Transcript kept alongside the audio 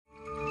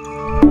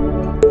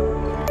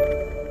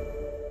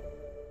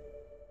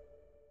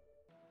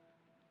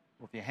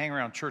hang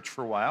around church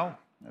for a while,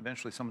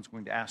 eventually someone's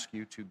going to ask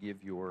you to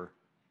give your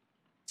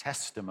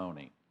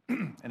testimony.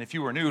 And if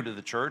you were new to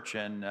the church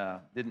and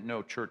didn't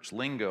know church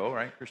lingo,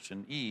 right,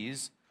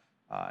 Christianese,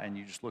 and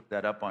you just looked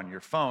that up on your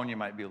phone, you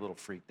might be a little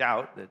freaked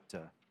out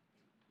that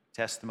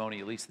testimony,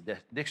 at least the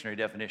dictionary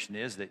definition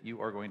is, that you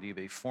are going to give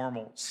a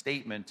formal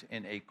statement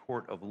in a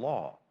court of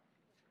law.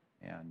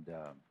 And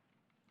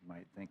you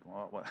might think,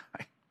 well,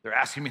 they're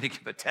asking me to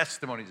give a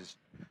testimony. Is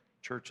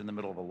church in the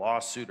middle of a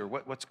lawsuit, or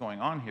what's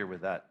going on here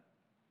with that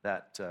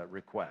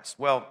request?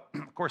 Well,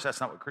 of course, that's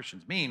not what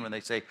Christians mean when they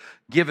say,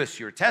 give us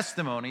your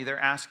testimony. They're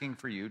asking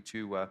for you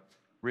to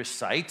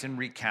recite and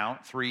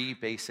recount three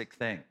basic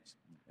things.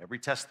 Every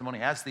testimony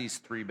has these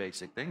three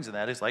basic things, and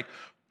that is like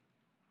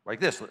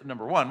this.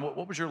 Number one,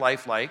 what was your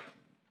life like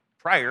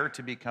prior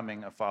to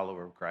becoming a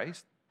follower of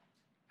Christ?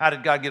 How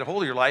did God get a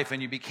hold of your life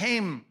and you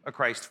became a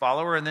Christ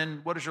follower? And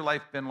then what has your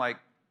life been like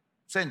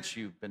since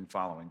you've been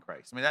following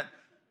Christ? I mean,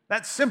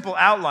 that simple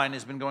outline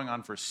has been going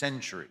on for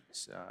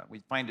centuries. We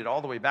find it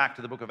all the way back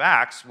to the book of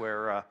Acts,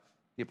 where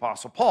the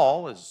Apostle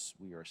Paul, as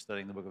we are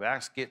studying the book of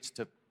Acts, gets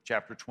to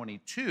chapter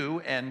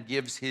 22 and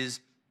gives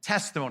his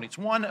testimony. It's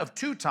one of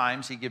two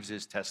times he gives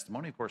his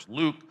testimony. Of course,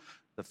 Luke,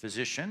 the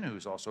physician,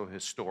 who's also a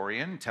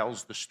historian,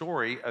 tells the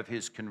story of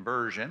his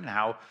conversion,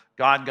 how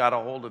God got a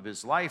hold of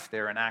his life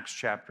there in Acts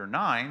chapter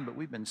 9. But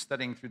we've been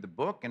studying through the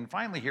book, and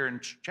finally here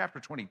in chapter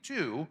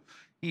 22,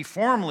 he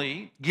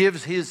formally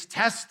gives his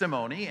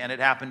testimony, and it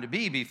happened to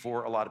be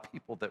before a lot of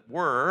people that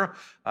were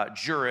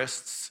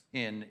jurists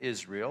in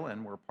Israel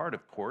and were part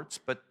of courts.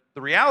 But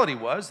the reality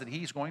was that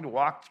he's going to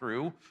walk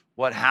through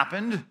what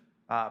happened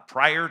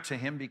prior to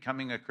him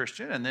becoming a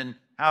Christian, and then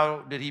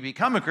how did he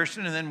become a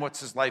Christian, and then what's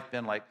his life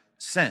been like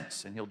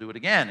since. And he'll do it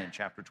again in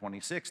chapter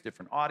 26,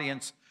 different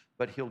audience,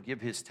 but he'll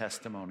give his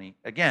testimony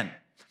again.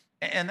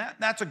 And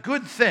that's a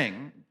good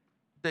thing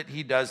that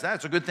he does that.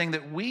 It's a good thing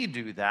that we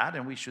do that,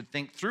 and we should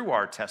think through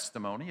our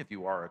testimony. If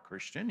you are a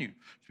Christian, you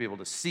should be able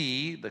to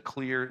see the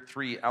clear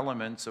three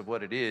elements of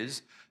what it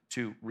is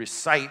to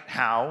recite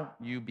how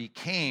you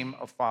became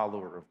a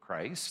follower of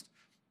Christ.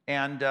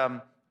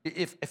 And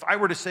if I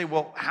were to say,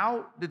 well,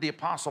 how did the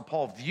Apostle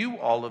Paul view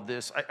all of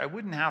this, I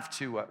wouldn't have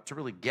to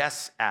really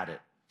guess at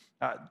it.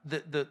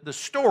 The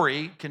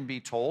story can be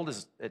told.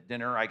 As at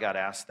dinner, I got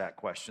asked that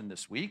question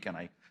this week, and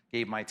I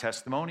gave my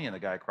testimony, and the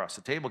guy across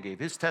the table gave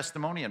his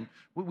testimony, and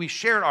we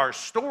shared our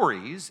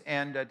stories,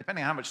 and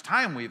depending on how much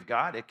time we've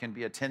got, it can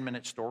be a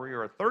 10-minute story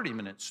or a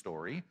 30-minute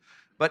story.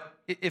 But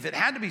if it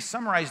had to be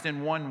summarized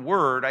in one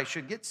word, I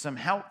should get some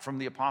help from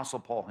the Apostle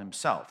Paul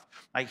himself.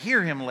 I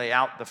hear him lay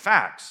out the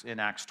facts in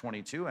Acts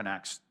 22 and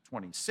Acts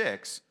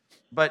 26,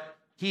 but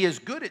he is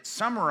good at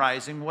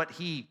summarizing what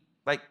he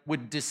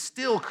would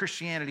distill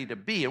Christianity to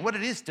be, and what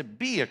it is to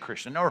be a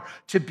Christian or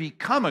to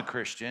become a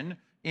Christian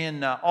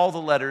in all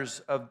the letters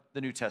of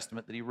the New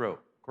Testament that he wrote.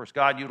 Of course,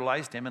 God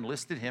utilized him and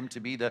listed him to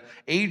be the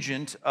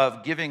agent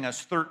of giving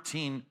us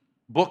 13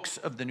 books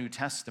of the New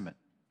Testament.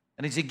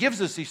 And as he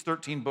gives us these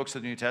 13 books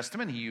of the New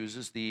Testament, he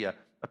uses the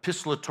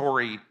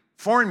epistolatory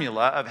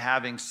formula of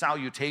having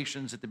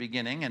salutations at the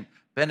beginning and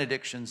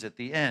benedictions at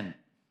the end.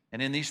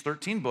 And in these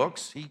 13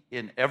 books,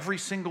 in every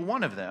single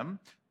one of them,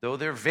 though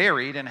they're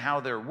varied in how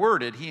they're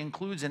worded, he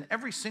includes in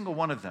every single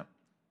one of them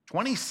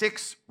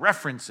 26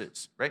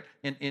 references, right?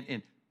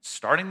 In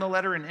starting the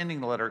letter and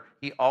ending the letter,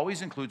 he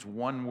always includes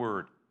one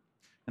word.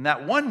 And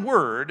that one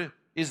word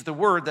is the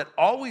word that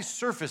always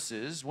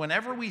surfaces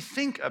whenever we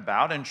think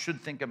about, and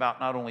should think about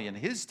not only in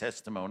his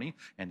testimony,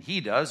 and he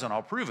does, and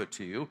I'll prove it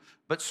to you,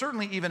 but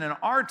certainly even in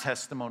our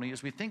testimony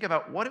as we think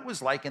about what it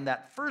was like in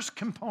that first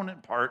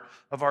component part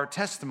of our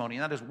testimony,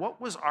 and that is, what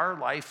was our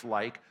life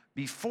like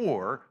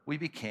before we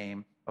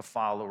became a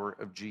follower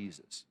of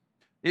Jesus?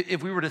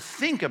 If we were to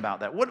think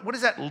about that, what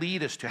does that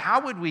lead us to?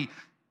 How would we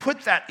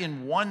put that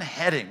in one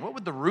heading? What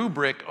would the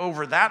rubric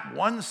over that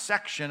one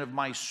section of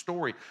my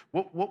story,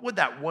 what would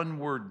that one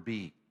word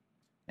be?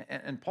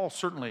 And Paul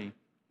certainly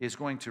is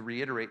going to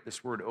reiterate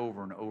this word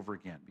over and over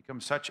again. It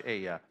becomes such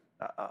a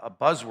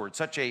buzzword,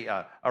 such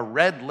a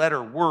red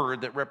letter word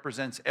that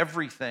represents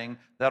everything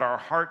that our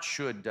hearts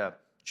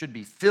should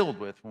be filled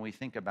with when we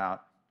think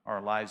about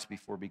our lives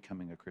before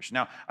becoming a Christian.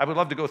 Now, I would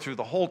love to go through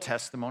the whole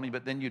testimony,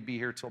 but then you'd be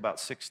here till about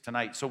 6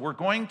 tonight. So we're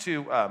going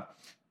to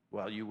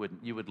well, you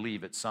would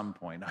leave at some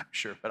point, I'm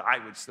sure, but I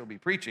would still be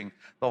preaching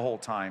the whole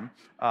time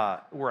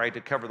were I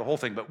to cover the whole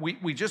thing. But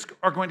we just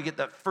are going to get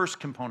that first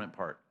component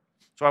part.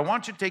 So I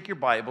want you to take your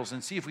Bibles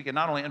and see if we can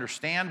not only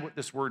understand what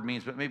this word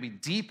means, but maybe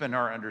deepen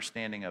our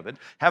understanding of it,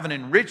 have an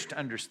enriched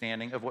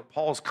understanding of what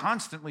Paul's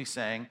constantly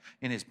saying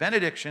in his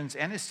benedictions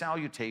and his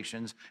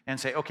salutations, and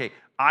say, okay,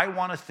 I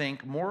want to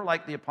think more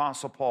like the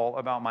Apostle Paul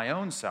about my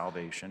own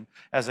salvation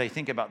as I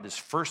think about this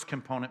first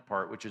component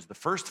part, which is the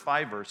first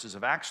 5 verses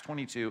of Acts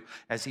 22,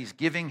 as he's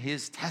giving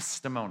his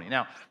testimony.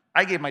 Now,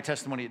 I gave my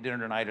testimony at dinner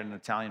tonight at an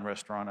Italian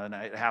restaurant, and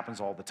it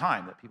happens all the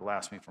time that people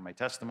ask me for my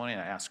testimony,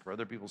 and I ask for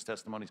other people's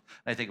testimonies,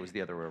 and I think it was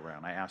the other way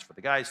around. I asked for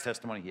the guy's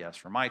testimony, he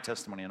asked for my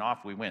testimony, and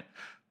off we went.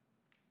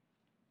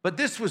 But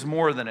this was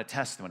more than a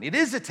testimony. It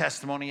is a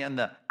testimony, and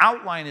the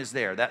outline is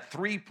there, that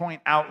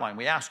 3-point outline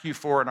we ask you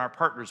for in our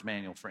partners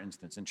manual, for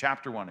instance. In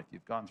chapter 1, if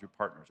you've gone through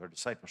partners, our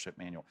discipleship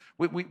manual,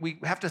 we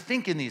have to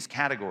think in these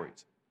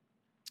categories.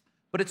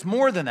 But it's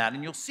more than that,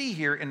 and you'll see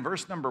here in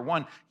verse number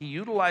 1, he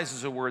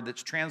utilizes a word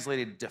that's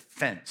translated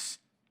defense.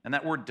 And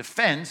that word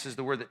defense is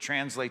the word that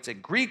translates a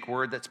Greek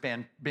word that's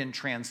been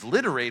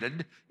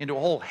transliterated into a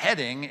whole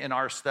heading in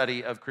our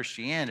study of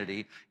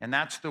Christianity, and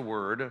that's the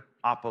word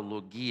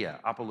apologia.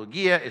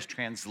 Apologia is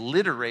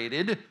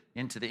transliterated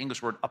into the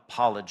English word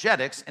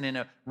apologetics, and in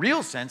a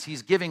real sense,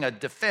 he's giving a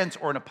defense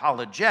or an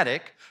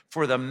apologetic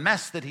for the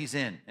mess that he's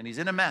in. And he's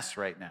in a mess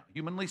right now.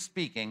 Humanly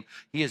speaking,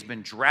 he has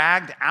been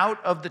dragged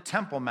out of the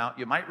Temple Mount.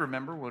 You might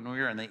remember when we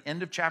were in the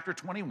end of chapter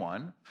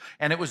 21,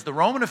 and it was the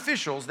Roman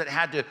officials that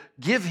had to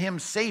give him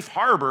safe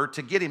harbor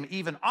to get him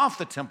even off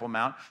the Temple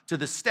Mount to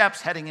the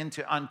steps heading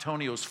into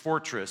Antonio's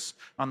fortress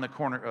on the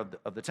corner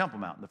of the Temple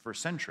Mount in the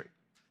first century.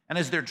 And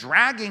as they're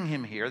dragging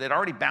him here, they'd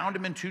already bound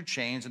him in 2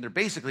 chains, and they're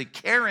basically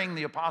carrying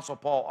the Apostle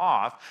Paul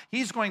off.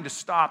 He's going to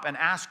stop and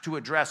ask to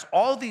address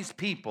all these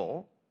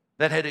people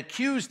that had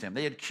accused him.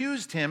 They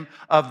accused him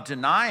of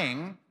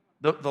denying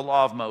the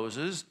law of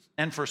Moses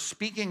and for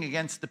speaking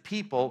against the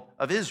people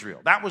of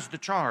Israel. That was the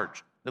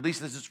charge, at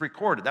least as it's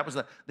recorded. That was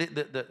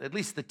at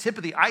least the tip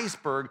of the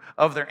iceberg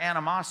of their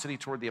animosity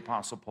toward the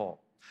Apostle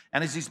Paul.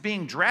 And as he's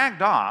being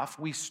dragged off,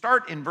 we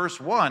start in verse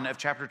 1 of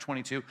chapter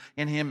 22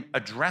 in him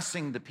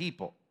addressing the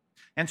people.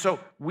 And so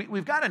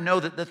we've got to know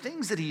that the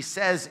things that he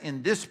says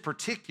in this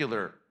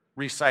particular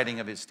reciting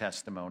of his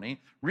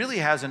testimony really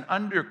has an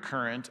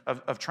undercurrent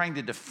of trying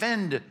to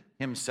defend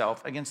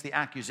himself against the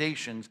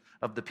accusations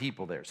of the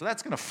people there. So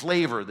that's going to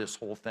flavor this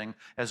whole thing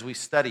as we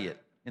study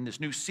it in this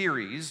new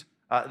series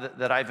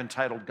that I've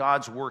entitled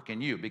God's Work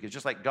in You, because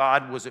just like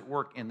God was at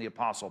work in the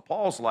Apostle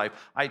Paul's life,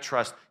 I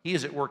trust he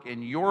is at work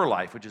in your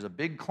life, which is a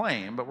big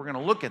claim, but we're going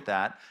to look at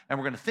that, and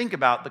we're going to think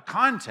about the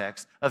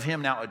context of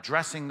him now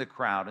addressing the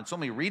crowd. And so let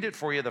me read it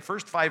for you, the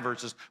first 5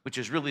 verses, which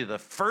is really the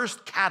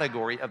first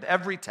category of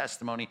every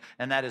testimony,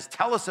 and that is,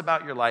 tell us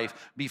about your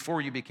life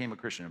before you became a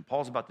Christian. And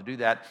Paul's about to do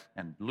that,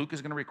 and Luke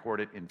is going to record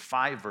it in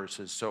 5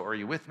 verses. So are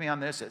you with me on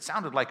this? It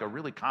sounded like a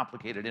really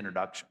complicated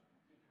introduction.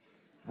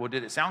 Well,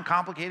 did it sound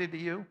complicated to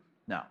you?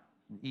 No,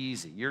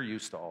 easy. You're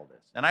used to all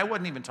this. And I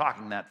wasn't even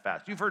talking that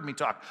fast. You've heard me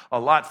talk a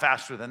lot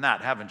faster than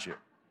that, haven't you?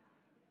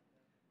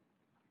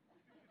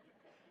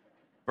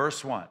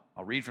 Verse 1,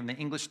 I'll read from the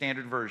English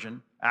Standard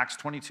Version, Acts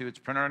 22. It's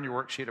printed on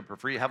your worksheet. I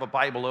prefer you have a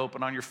Bible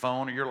open on your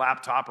phone or your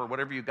laptop or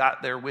whatever you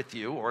got there with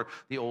you, or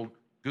the old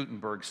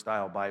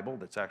Gutenberg-style Bible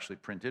that's actually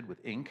printed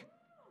with ink.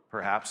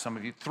 Perhaps some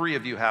of you, 3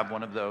 of you have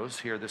one of those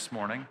here this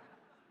morning.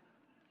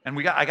 And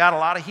I got a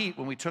lot of heat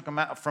when we took them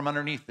out from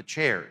underneath the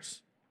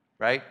chairs.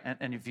 Right?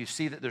 And if you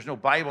see that there's no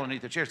Bible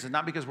underneath the chairs, it's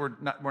not because we're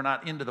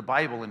not into the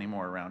Bible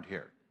anymore around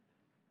here.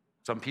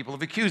 Some people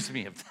have accused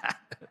me of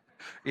that.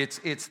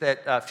 It's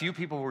that few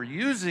people were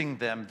using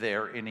them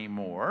there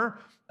anymore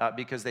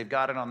because they've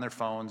got it on their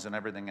phones and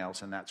everything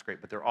else, and that's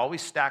great. But they're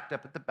always stacked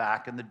up at the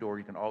back in the door.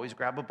 You can always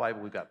grab a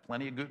Bible. We've got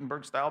plenty of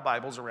Gutenberg-style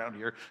Bibles around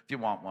here if you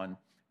want one.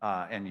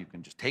 And you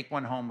can just take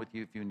one home with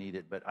you if you need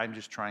it. But I'm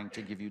just trying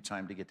to give you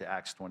time to get to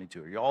Acts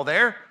 22. Are you all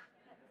there?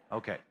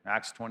 Okay,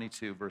 Acts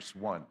 22, verse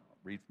 1.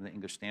 Read from the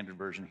English Standard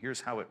Version.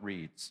 Here's how it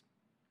reads.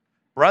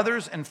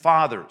 Brothers and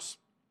fathers,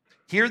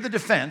 hear the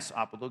defense,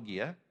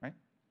 apologia, right?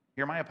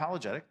 Hear my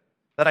apologetic,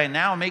 that I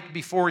now make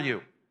before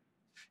you.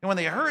 And when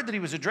they heard that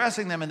he was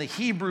addressing them in the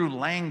Hebrew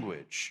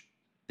language,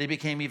 they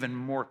became even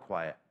more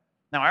quiet.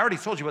 Now, I already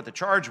told you what the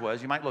charge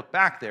was. You might look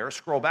back there,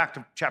 scroll back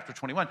to chapter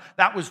 21.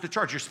 That was the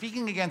charge. You're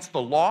speaking against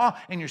the law,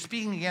 and you're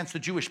speaking against the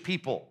Jewish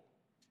people.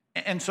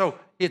 And so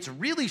it's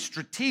really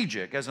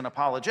strategic as an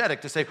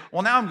apologetic to say,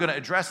 well, now I'm going to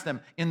address them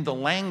in the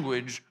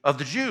language of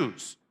the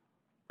Jews.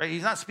 Right?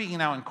 He's not speaking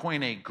now in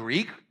Koine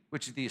Greek,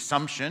 which is the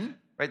assumption,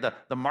 right?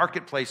 The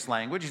marketplace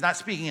language. He's not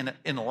speaking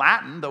in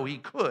Latin, though he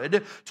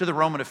could, to the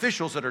Roman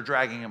officials that are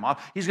dragging him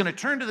off. He's going to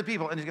turn to the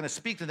people, and he's going to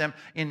speak to them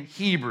in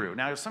Hebrew.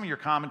 Now, some of your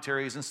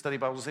commentaries and study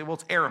Bibles will say, well,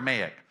 it's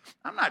Aramaic.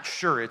 I'm not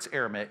sure it's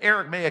Aramaic.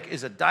 Aramaic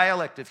is a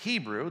dialect of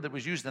Hebrew that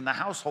was used in the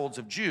households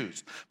of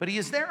Jews. But he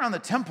is there on the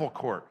temple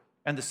court.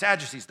 And the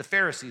Sadducees, the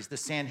Pharisees, the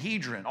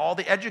Sanhedrin, all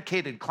the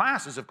educated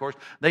classes, of course,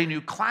 they knew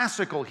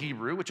classical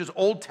Hebrew, which is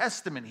Old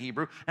Testament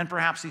Hebrew, and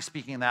perhaps he's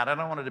speaking that. I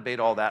don't want to debate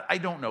all that. I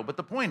don't know. But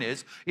the point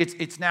is,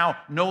 it's now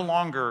no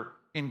longer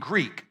in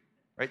Greek,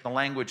 right? The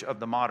language of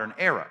the modern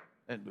era,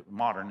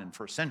 modern in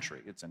first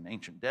century. It's an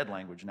ancient dead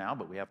language now,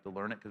 but we have to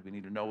learn it because we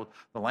need to know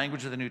the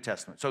language of the New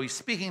Testament. So he's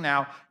speaking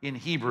now in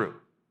Hebrew,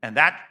 and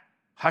that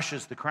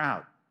hushes the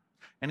crowd.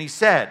 And he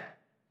said,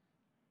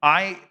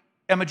 I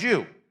am a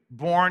Jew,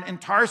 born in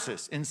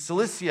Tarsus, in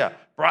Cilicia,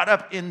 brought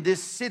up in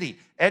this city,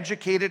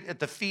 educated at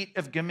the feet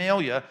of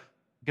Gamaliel,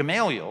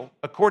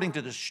 according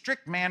to the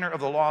strict manner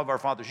of the law of our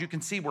fathers. You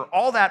can see where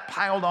all that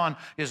piled on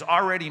is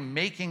already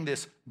making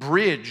this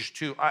bridge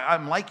to,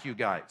 I'm like you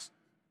guys.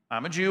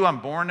 I'm a Jew. I'm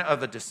born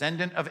of a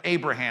descendant of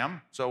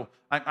Abraham, so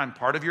I'm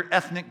part of your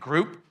ethnic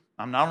group.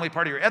 I'm not only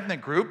part of your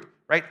ethnic group,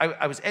 right?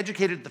 I was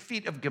educated at the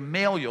feet of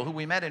Gamaliel, who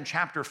we met in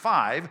chapter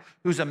 5,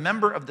 who's a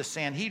member of the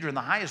Sanhedrin,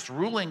 the highest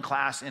ruling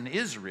class in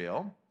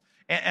Israel.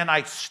 And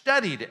I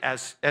studied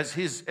as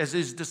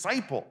his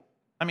disciple.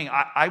 I mean,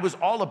 I was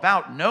all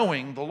about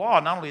knowing the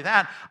law. Not only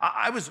that,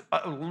 I was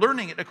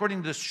learning it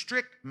according to the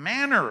strict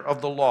manner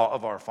of the law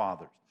of our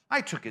fathers.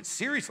 I took it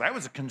seriously. I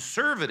was a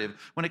conservative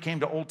when it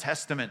came to Old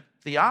Testament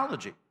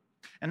theology.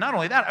 And not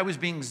only that, I was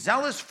being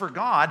zealous for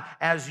God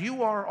as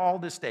you are all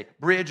this day.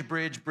 Bridge,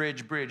 bridge,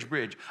 bridge, bridge,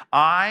 bridge.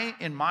 I,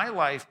 in my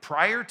life,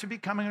 prior to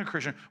becoming a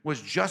Christian,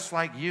 was just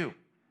like you.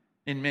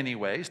 In many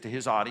ways, to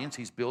his audience,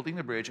 he's building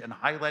the bridge and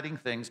highlighting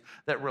things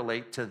that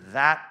relate to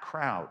that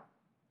crowd.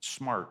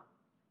 Smart.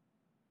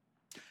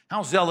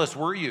 How zealous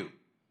were you,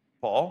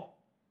 Paul?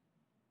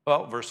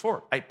 Well, verse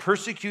 4, I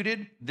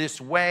persecuted this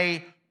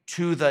way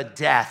to the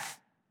death.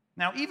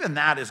 Now, even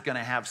that is going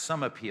to have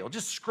some appeal.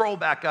 Just scroll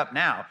back up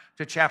now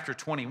to chapter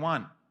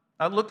 21.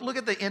 Look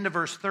at the end of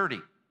verse 30.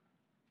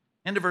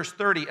 End of verse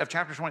 30 of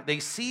chapter 20. They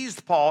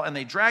seized Paul and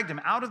they dragged him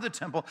out of the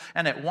temple,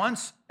 and at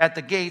once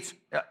the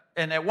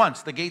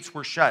gates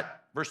were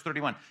shut. Verse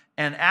 31.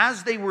 And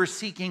as they were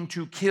seeking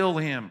to kill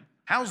him,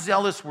 how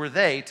zealous were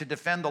they to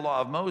defend the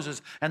law of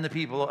Moses and the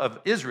people of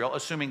Israel,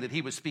 assuming that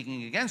he was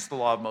speaking against the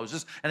law of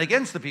Moses and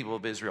against the people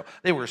of Israel?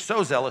 They were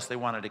so zealous they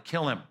wanted to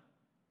kill him.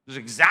 This is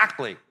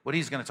exactly what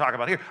he's going to talk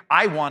about here.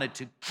 I wanted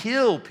to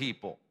kill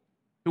people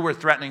who were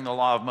threatening the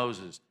law of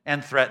Moses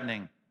and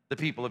threatening the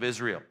people of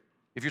Israel.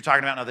 If you're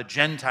talking about now the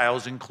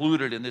Gentiles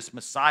included in this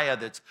Messiah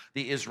that's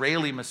the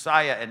Israeli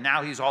Messiah, and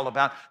now he's all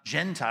about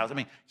Gentiles. I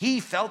mean, he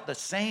felt the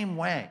same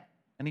way,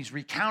 and he's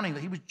recounting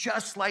that he was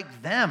just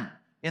like them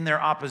in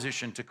their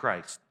opposition to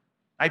Christ.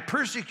 I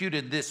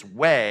persecuted this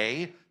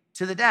way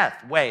to the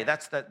death. Way,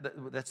 that's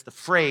the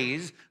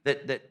phrase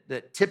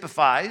that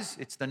typifies,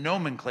 it's the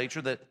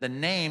nomenclature, the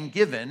name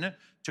given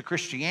to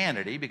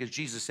Christianity, because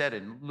Jesus said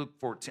in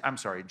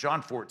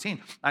John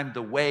 14, I'm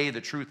the way,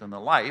 the truth, and the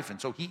life. And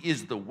so he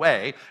is the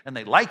way, and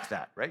they like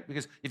that, right?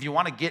 Because if you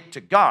want to get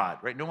to God,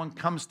 right, no one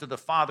comes to the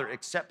Father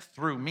except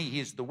through me. He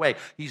is the way,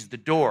 he's the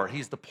door,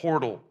 he's the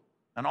portal.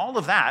 And all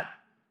of that,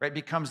 right,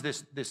 becomes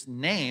this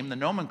name, the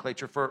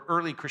nomenclature for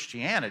early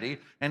Christianity.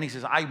 And he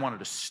says, I wanted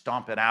to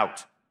stomp it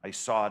out. I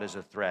saw it as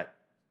a threat.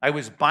 I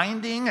was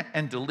binding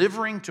and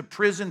delivering to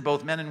prison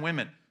both men and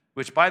women,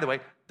 which, by the way,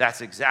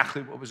 that's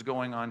exactly what was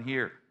going on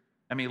here.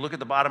 I mean, look at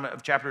the bottom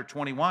of chapter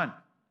 21.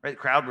 Right? The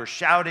crowd were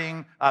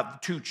shouting,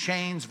 2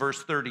 chains,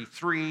 verse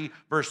 33,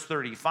 verse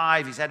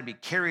 35. He's had to be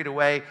carried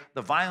away.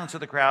 The violence of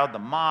the crowd, the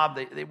mob,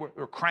 they were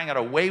crying out,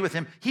 away with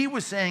him. He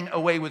was saying,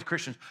 away with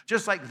Christians,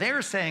 just like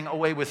they're saying,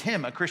 away with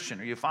him, a Christian.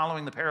 Are you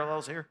following the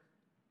parallels here?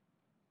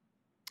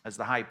 As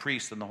the high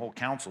priest and the whole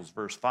councils,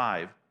 verse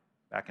 5,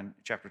 back in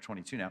chapter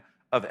 22 now,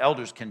 of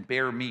elders can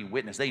bear me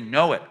witness. They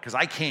know it, because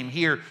I came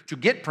here to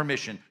get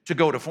permission to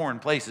go to foreign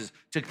places,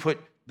 to put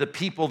the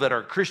people that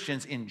are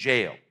Christians in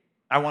jail.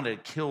 I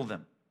wanted to kill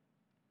them.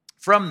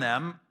 From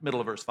them, middle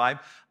of verse 5,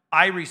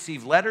 I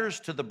received letters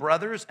to the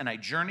brothers, and I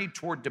journeyed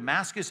toward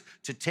Damascus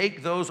to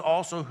take those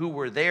also who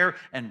were there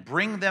and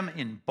bring them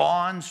in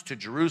bonds to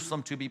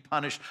Jerusalem to be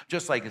punished,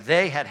 just like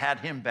they had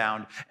him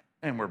bound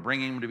and were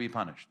bringing him to be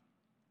punished.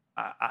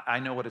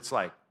 I know what it's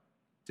like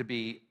to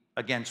be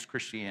against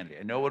Christianity.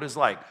 I know what it's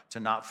like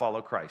to not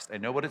follow Christ. I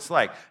know what it's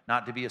like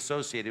not to be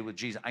associated with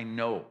Jesus. I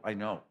know.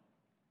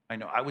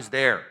 I was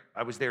there.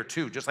 I was there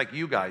too, just like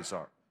you guys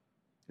are.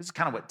 This is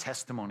kind of what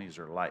testimonies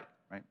are like,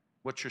 right?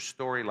 What's your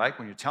story like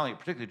when you're telling it,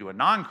 particularly to a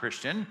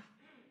non-Christian,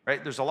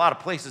 right? There's a lot of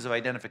places of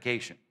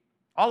identification.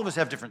 All of us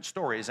have different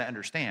stories, I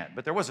understand,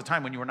 but there was a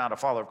time when you were not a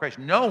follower of Christ.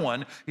 No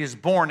one is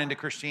born into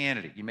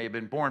Christianity. You may have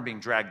been born being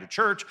dragged to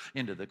church,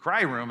 into the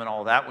cry room and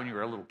all that when you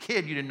were a little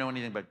kid. You didn't know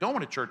anything about going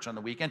to church on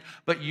the weekend,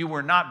 but you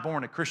were not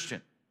born a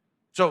Christian.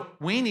 So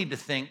we need to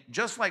think,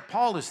 just like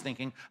Paul is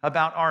thinking,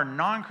 about our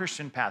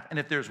non-Christian path. And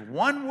if there's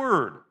one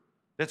word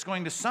that's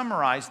going to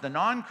summarize the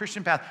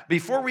non-Christian path,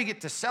 before we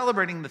get to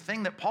celebrating the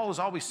thing that Paul is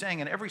always saying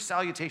in every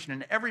salutation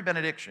and every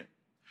benediction,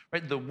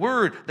 right? The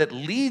word that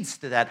leads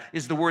to that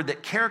is the word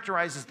that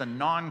characterizes the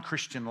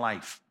non-Christian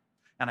life.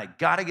 And I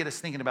got to get us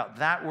thinking about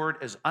that word,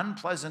 as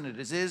unpleasant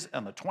as it is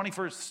in the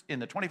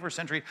 21st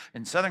century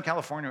in Southern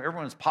California, where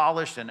everyone's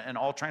polished and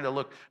all trying to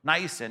look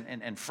nice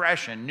and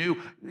fresh and new.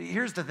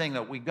 Here's the thing,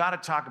 though. We got to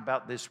talk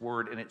about this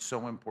word, and it's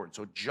so important.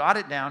 So jot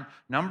it down.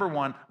 Number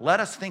one, let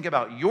us think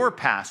about your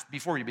past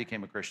before you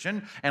became a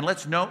Christian, and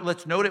let's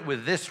note it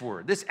with this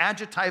word, this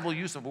adjectival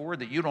use of a word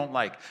that you don't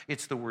like.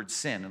 It's the word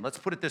sin. And let's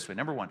put it this way.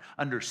 Number one,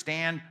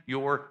 understand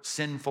your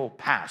sinful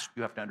past.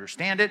 You have to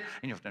understand it,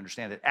 and you have to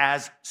understand it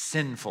as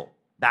sinful.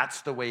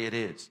 That's the way it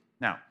is.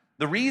 Now,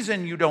 the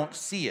reason you don't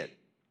see it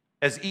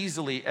as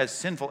easily as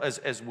sinful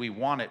as we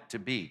want it to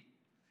be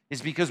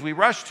is because we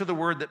rush to the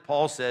word that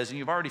Paul says, and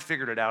you've already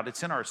figured it out.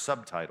 It's in our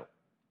subtitle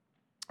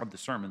of the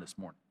sermon this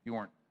morning. You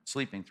weren't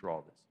sleeping through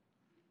all this.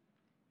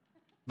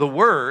 The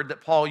word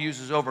that Paul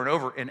uses over and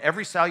over in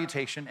every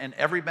salutation and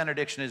every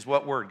benediction is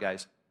what word,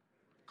 guys?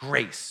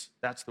 Grace.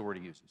 That's the word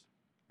he uses,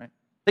 right?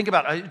 Think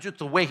about just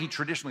the way he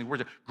traditionally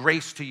words it.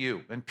 Grace to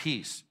you and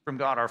peace from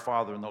God our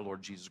Father and the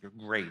Lord Jesus.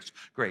 Grace,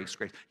 grace,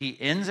 grace. He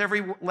ends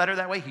every letter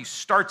that way. He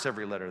starts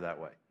every letter that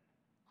way.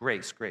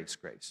 Grace, grace,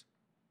 grace.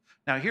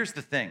 Now, here's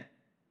the thing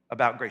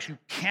about grace. You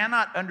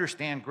cannot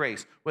understand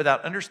grace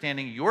without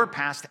understanding your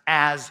past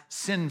as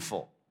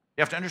sinful.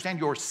 You have to understand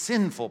your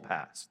sinful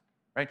past,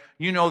 right?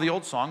 You know the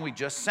old song, we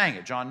just sang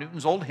it, John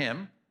Newton's old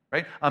hymn,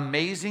 right?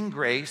 Amazing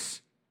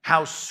grace,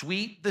 how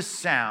sweet the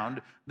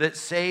sound that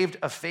saved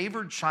a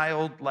favored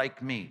child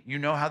like me. You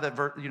know how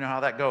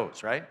that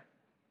goes, right?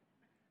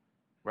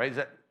 Right? Is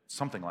that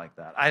something like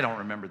that? I don't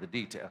remember the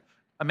detail.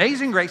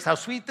 Amazing grace, how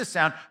sweet the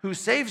sound, who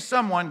saved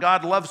someone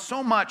God loves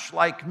so much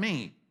like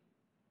me.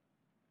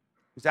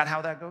 Is that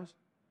how that goes?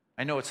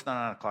 I know it's the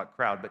 9 o'clock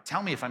crowd, but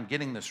tell me if I'm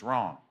getting this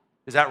wrong.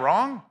 Is that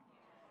wrong?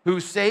 Who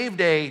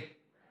saved a...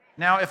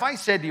 Now, if I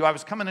said to you, I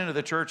was coming into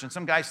the church and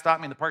some guy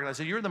stopped me in the parking lot and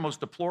said, you're the most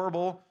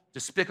deplorable,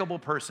 despicable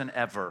person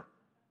ever,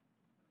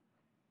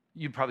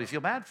 you'd probably feel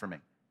bad for me.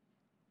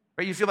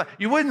 Right? You feel bad.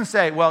 You wouldn't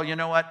say, well, you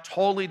know what?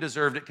 Totally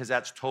deserved it because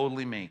that's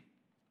totally me.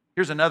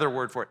 Here's another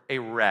word for it, a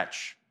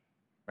wretch.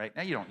 Right?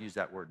 Now, you don't use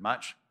that word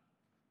much,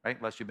 right?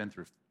 Unless you've been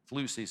through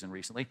flu season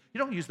recently. You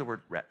don't use the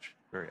word wretch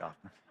very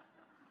often.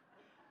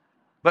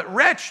 But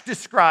wretch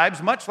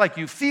describes, much like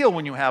you feel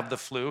when you have the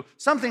flu,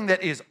 something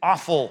that is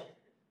awful,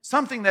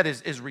 something that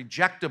is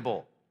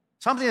rejectable,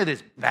 something that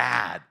is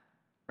bad,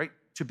 right?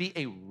 To be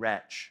a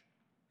wretch.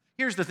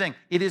 Here's the thing.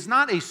 It is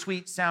not a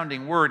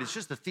sweet-sounding word. It's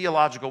just a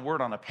theological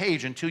word on a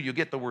page until you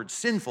get the word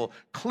sinful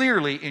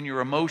clearly in your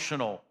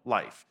emotional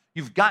life.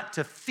 You've got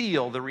to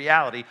feel the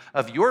reality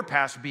of your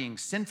past being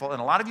sinful.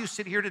 And a lot of you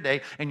sit here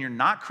today and you're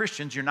not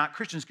Christians. You're not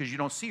Christians because you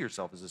don't see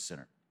yourself as a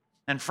sinner.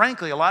 And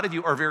frankly, a lot of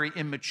you are very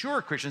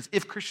immature Christians,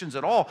 if Christians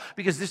at all,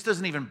 because this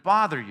doesn't even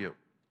bother you.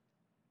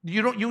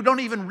 You don't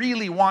even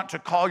really want to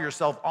call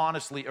yourself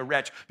honestly a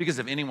wretch, because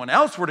if anyone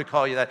else were to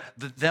call you that,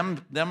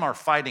 them are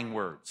fighting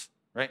words,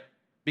 right?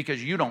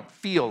 Because you don't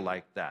feel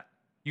like that.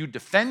 You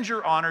defend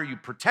your honor, you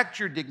protect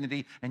your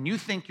dignity, and you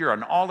think you're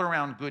an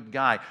all-around good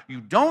guy.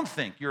 You don't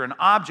think you're an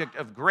object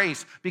of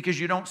grace because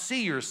you don't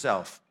see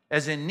yourself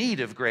as in need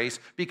of grace,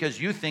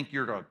 because you think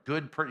you're a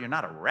good person. You're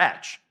not a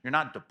wretch. You're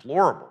not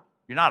deplorable.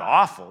 You're not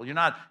awful. You're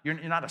not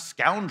a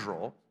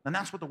scoundrel. And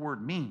that's what the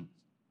word means.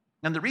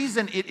 And the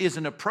reason it is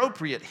an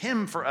appropriate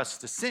hymn for us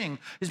to sing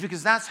is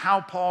because that's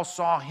how Paul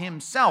saw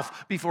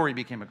himself before he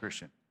became a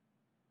Christian.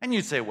 And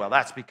you'd say, well,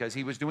 that's because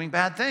he was doing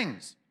bad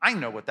things. I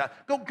know what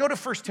that... Go to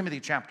 1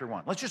 Timothy chapter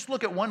 1. Let's just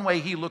look at one way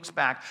he looks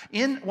back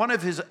in one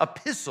of his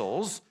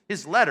epistles,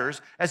 his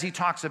letters, as he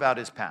talks about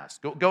his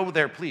past. Go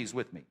there, please,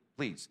 with me,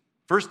 please.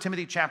 1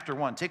 Timothy chapter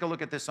 1. Take a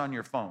look at this on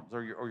your phones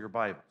or your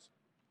Bibles.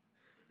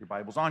 Your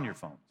Bible's on your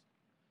phones.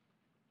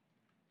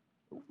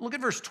 Look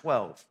at verse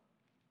 12.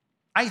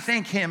 I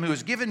thank him who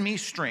has given me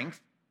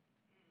strength.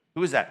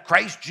 Who is that?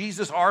 Christ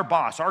Jesus, our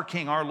boss, our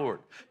King, our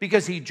Lord.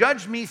 Because he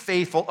judged me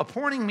faithful,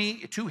 appointing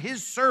me to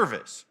his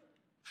service.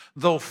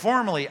 Though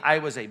formerly I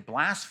was a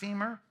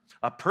blasphemer,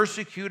 a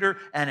persecutor,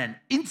 and an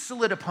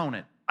insolent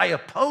opponent, I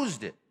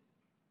opposed it.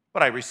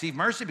 But I received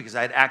mercy because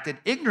I had acted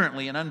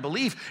ignorantly in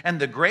unbelief, and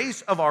the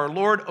grace of our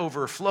Lord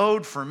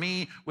overflowed for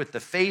me with the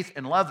faith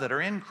and love that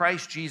are in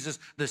Christ Jesus.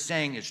 The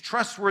saying is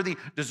trustworthy,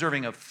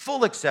 deserving of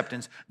full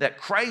acceptance, that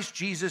Christ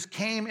Jesus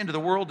came into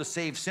the world to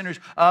save sinners,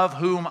 of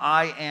whom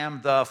I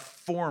am the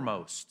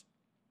foremost.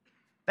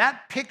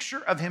 That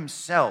picture of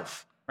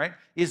himself, right,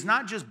 is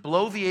not just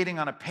bloviating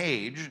on a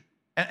page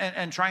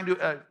and trying to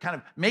kind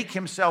of make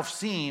himself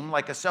seem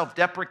like a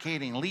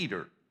self-deprecating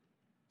leader.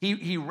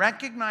 He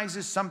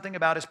recognizes something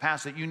about his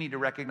past that you need to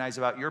recognize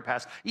about your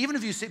past. Even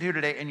if you sit here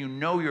today and you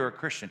know you're a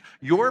Christian,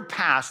 your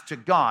past to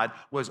God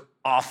was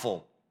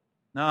awful.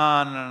 No.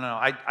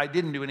 I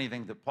didn't do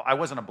anything. I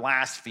wasn't a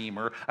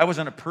blasphemer. I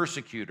wasn't a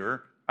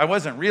persecutor. I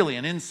wasn't really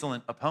an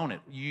insolent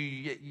opponent.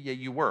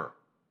 You were.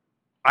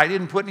 I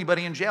didn't put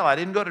anybody in jail. I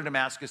didn't go to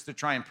Damascus to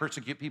try and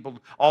persecute people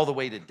all the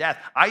way to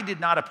death. I did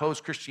not oppose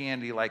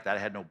Christianity like that. I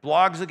had no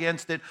blogs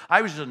against it.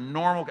 I was just a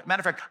normal... Matter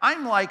of fact,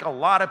 I'm like a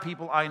lot of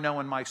people I know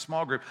in my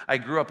small group. I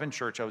grew up in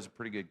church. I was a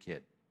pretty good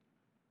kid.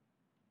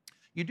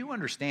 You do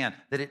understand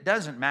that it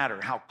doesn't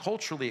matter how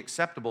culturally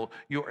acceptable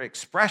your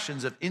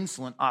expressions of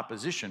insolent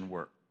opposition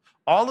were.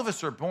 All of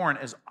us are born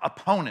as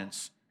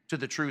opponents to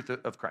the truth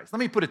of Christ. Let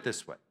me put it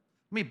this way.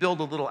 Let me build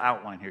a little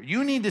outline here.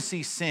 You need to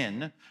see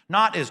sin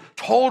not as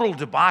total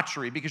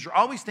debauchery, because you're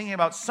always thinking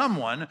about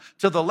someone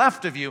to the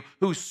left of you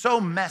who's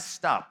so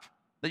messed up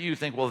that you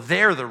think, well,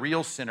 they're the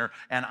real sinner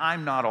and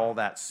I'm not all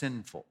that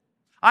sinful.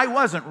 I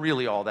wasn't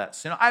really all that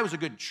sinful. I was a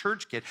good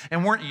church kid.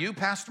 And weren't you,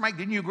 Pastor Mike?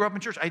 Didn't you grow up in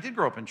church? I did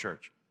grow up in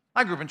church.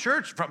 I grew up in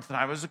church from when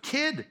I was a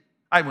kid.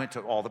 I went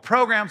to all the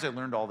programs. I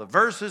learned all the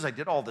verses. I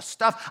did all the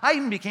stuff. I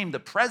even became the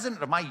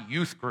president of my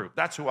youth group.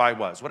 That's who I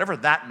was. Whatever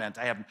that meant,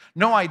 I have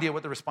no idea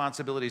what the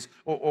responsibilities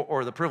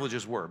or the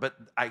privileges were, but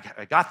I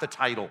got the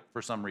title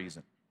for some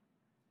reason.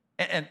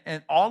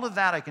 And all of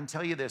that, I can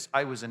tell you this,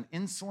 I was an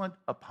insolent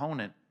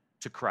opponent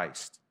to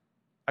Christ.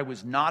 I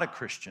was not a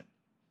Christian.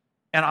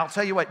 And I'll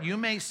tell you what, you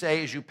may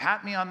say, as you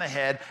pat me on the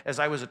head, as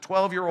I was a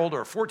 12-year-old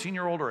or a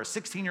 14-year-old or a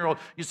 16-year-old,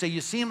 you say,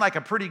 you seem like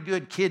a pretty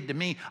good kid to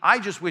me. I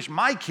just wish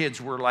my kids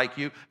were like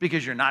you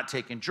because you're not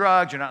taking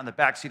drugs, you're not in the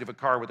backseat of a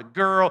car with a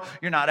girl,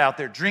 you're not out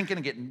there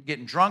drinking and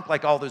getting drunk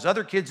like all those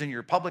other kids in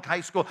your public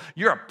high school.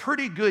 You're a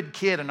pretty good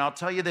kid, and I'll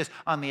tell you this,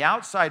 on the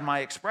outside, my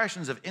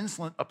expressions of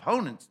insolent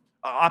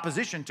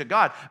opposition to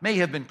God may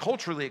have been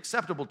culturally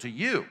acceptable to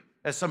you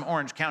as some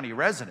Orange County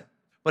resident,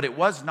 but it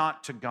was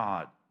not to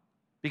God.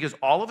 Because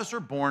all of us are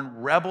born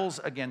rebels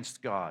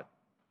against God.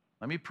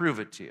 Let me prove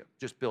it to you.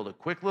 Just build a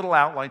quick little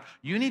outline.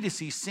 You need to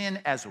see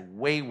sin as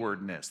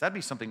waywardness. That'd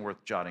be something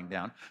worth jotting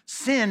down.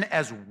 Sin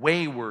as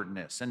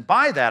waywardness. And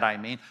by that I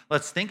mean,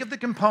 let's think of the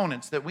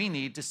components that we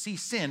need to see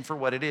sin for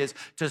what it is,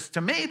 to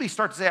maybe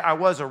start to say, I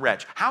was a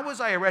wretch. How was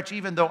I a wretch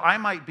even though I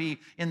might be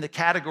in the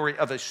category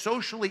of a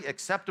socially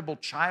acceptable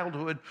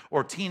childhood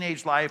or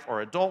teenage life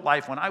or adult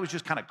life when I was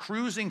just kind of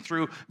cruising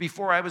through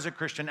before I was a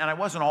Christian and I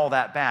wasn't all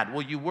that bad?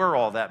 Well, you were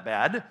all that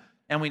bad.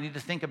 And we need to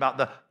think about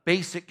the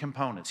basic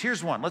components.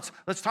 Here's one.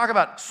 Let's talk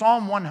about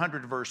Psalm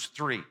 100, verse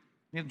 3.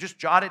 Just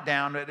jot it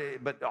down,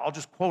 but I'll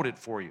just quote it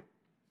for you.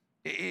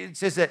 It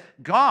says that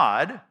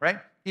God, right,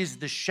 is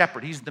the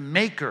shepherd. He's the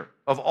maker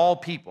of all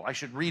people. I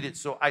should read it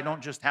so I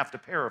don't just have to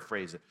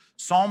paraphrase it.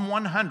 Psalm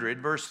 100,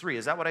 verse 3.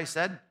 Is that what I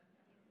said?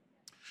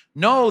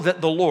 Know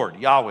that the Lord,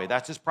 Yahweh,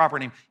 that's his proper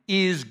name,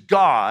 is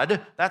God.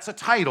 That's a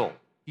title.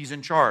 He's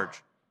in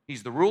charge.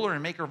 He's the ruler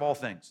and maker of all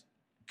things.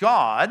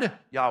 God,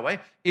 Yahweh,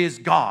 is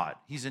God.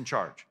 He's in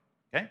charge,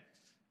 okay?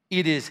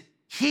 It is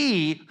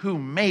he who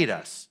made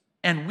us,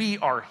 and we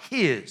are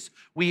his.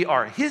 We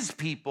are his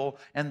people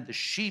and the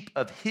sheep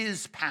of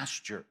his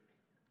pasture.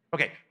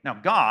 Okay, now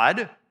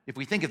God, if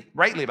we think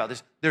rightly about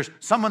this, there's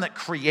someone that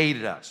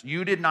created us.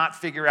 You did not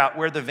figure out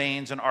where the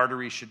veins and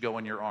arteries should go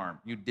in your arm.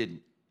 You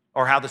didn't.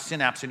 Or how the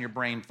synapses in your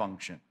brain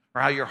function,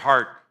 or how your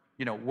heart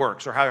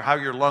works, or how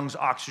your lungs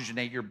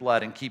oxygenate your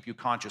blood and keep you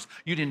conscious.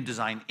 You didn't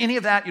design any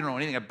of that. You don't know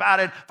anything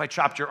about it. If I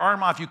chopped your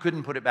arm off, you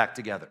couldn't put it back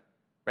together,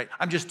 right?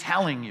 I'm just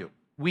telling you,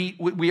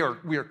 we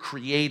are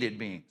created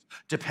beings,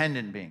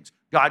 dependent beings.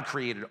 God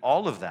created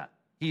all of that.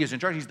 He is in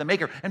charge. He's the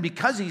maker. And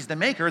because he's the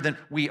maker, then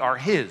we are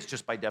his,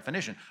 just by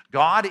definition.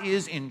 God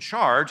is in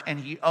charge, and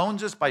he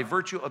owns us by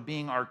virtue of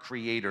being our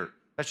creator.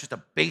 That's just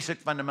a basic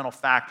fundamental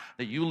fact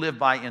that you live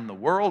by in the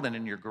world and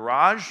in your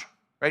garage,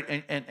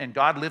 right? And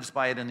God lives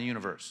by it in the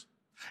universe.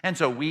 And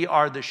so we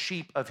are the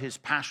sheep of his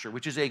pasture,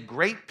 which is a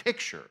great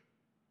picture,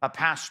 a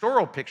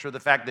pastoral picture of the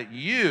fact that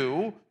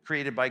you,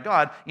 created by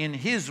God, in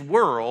his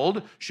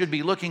world, should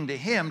be looking to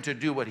him to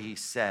do what he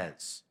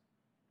says.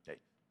 Okay.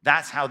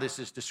 That's how this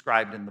is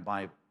described in the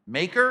Bible.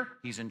 Maker,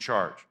 he's in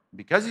charge.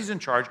 Because he's in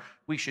charge,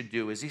 we should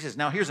do as he says.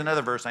 Now, here's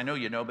another verse I know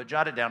you know, but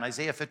jot it down.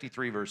 Isaiah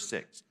 53, verse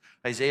 6.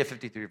 Isaiah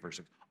 53, verse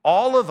 6.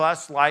 All of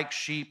us, like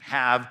sheep,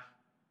 have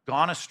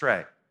gone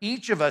astray.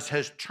 Each of us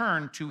has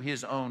turned to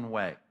his own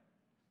way.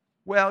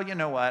 Well, you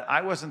know what?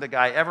 I wasn't the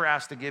guy ever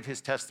asked to give his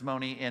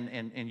testimony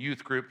in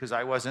youth group because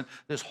I wasn't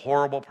this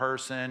horrible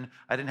person.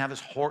 I didn't have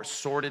this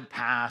sordid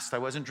past. I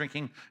wasn't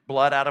drinking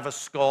blood out of a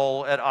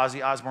skull at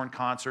Ozzy Osbourne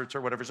concerts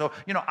or whatever. So,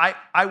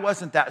 I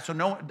wasn't that.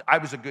 So I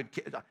was a good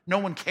kid. No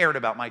one cared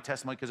about my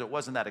testimony because it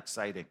wasn't that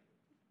exciting.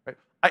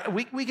 Right?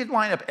 We could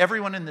line up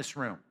everyone in this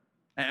room.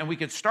 And we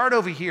could start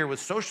over here with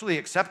socially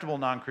acceptable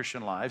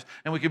non-Christian lives,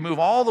 and we could move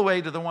all the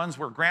way to the ones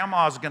where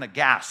grandma's going to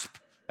gasp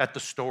at the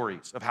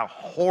stories of how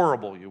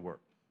horrible you were.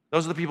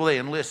 Those are the people they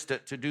enlist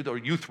to do their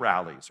youth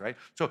rallies, right?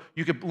 So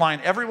you could line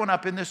everyone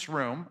up in this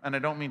room, and I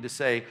don't mean to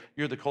say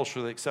you're the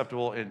culturally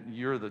acceptable and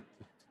you're the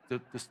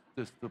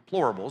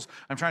deplorables.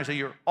 I'm trying to say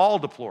you're all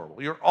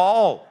deplorable. You're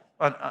all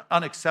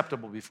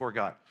unacceptable before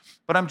God.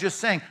 But I'm just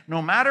saying,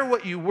 no matter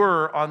what you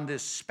were on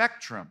this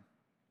spectrum,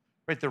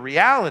 right, the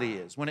reality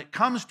is when it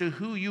comes to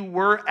who you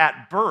were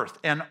at birth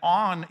and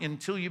on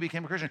until you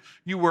became a Christian,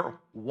 you were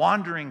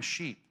wandering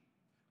sheep.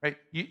 Right?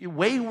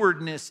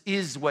 Waywardness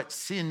is what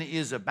sin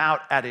is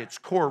about at its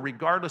core,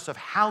 regardless of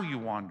how you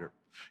wander.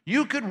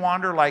 You could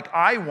wander like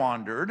I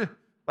wandered,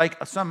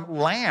 like some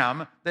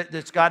lamb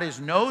that's got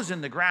his nose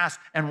in the grass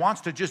and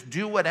wants to just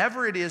do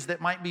whatever it is that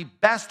might be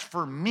best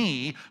for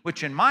me,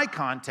 which in my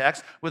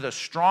context, with a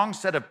strong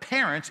set of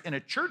parents in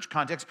a church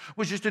context,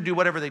 was just to do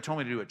whatever they told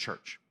me to do at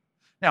church.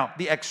 Now,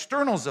 the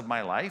externals of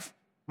my life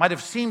might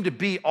have seemed to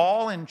be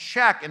all in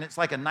check, and it's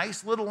like a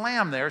nice little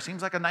lamb there,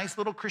 seems like a nice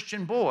little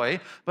Christian boy,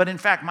 but in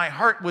fact, my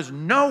heart was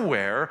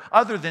nowhere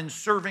other than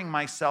serving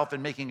myself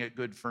and making it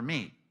good for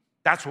me.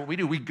 That's what we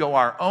do. We go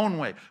our own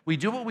way. We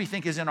do what we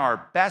think is in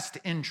our best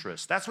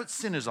interest. That's what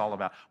sin is all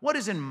about. What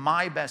is in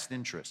my best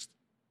interest?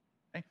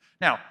 Okay?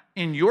 Now,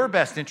 in your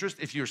best interest,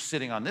 if you're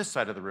sitting on this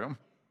side of the room,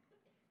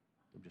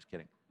 I'm just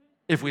kidding.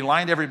 If we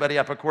lined everybody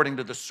up according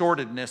to the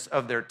sordidness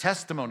of their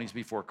testimonies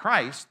before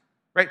Christ,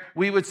 right,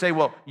 we would say,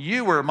 well,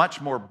 you were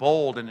much more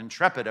bold and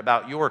intrepid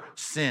about your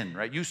sin,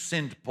 right? You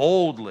sinned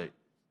boldly.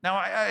 Now,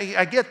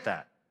 I get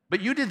that.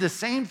 But you did the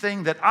same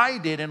thing that I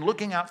did in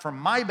looking out for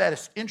my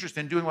best interest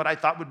in doing what I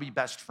thought would be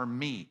best for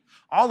me.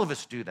 All of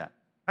us do that.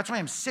 That's why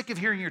I'm sick of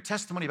hearing your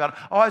testimony about,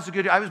 oh,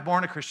 I was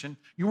born a Christian.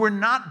 You were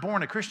not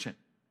born a Christian,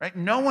 right?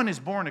 No one is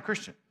born a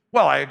Christian.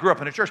 Well, I grew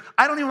up in a church.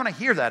 I don't even want to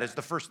hear that as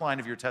the first line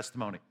of your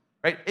testimony,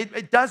 right?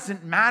 It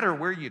doesn't matter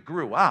where you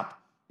grew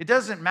up. It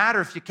doesn't matter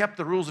if you kept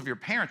the rules of your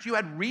parents. You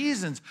had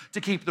reasons to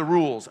keep the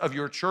rules of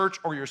your church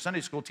or your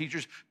Sunday school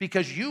teachers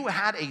because you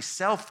had a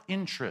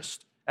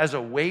self-interest as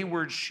a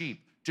wayward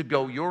sheep to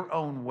go your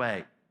own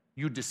way.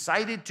 You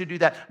decided to do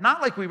that.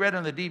 Not like we read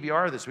on the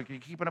DBR this week. Are you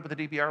keeping up with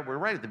the DBR? We're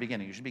right at the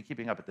beginning. You should be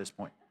keeping up at this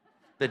point.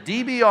 The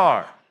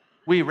DBR,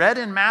 we read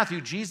in Matthew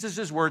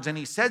Jesus' words, and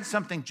he said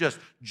something just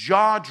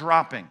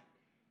jaw-dropping.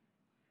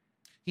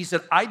 He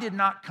said,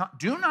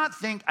 do not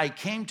think I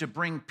came to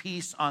bring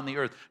peace on the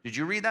earth. Did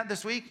you read that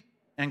this week?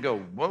 And go,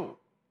 whoa.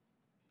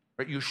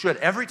 Right? You should.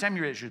 Every time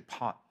you read it, you should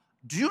pause.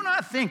 Do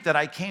not think that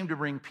I came to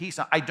bring peace.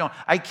 I don't.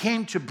 I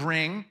came to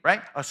bring,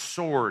 right, a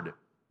sword,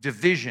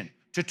 division,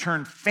 to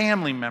turn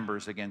family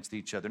members against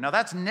each other. Now,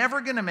 that's never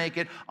going to make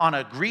it on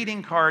a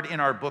greeting card in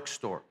our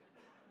bookstore.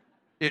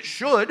 It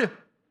should,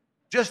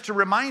 just to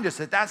remind us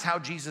that that's how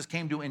Jesus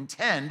came to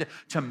intend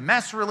to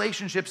mess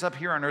relationships up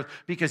here on earth,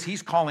 because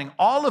he's calling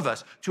all of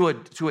us to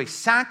a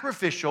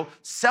sacrificial,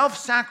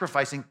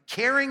 self-sacrificing,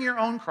 carrying your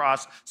own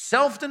cross,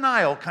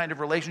 self-denial kind of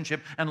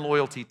relationship and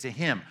loyalty to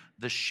him,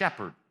 the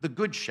shepherd, the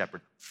good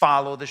shepherd.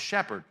 Follow the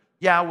shepherd.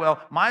 Yeah,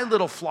 well, my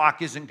little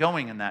flock isn't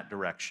going in that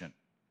direction,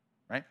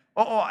 right?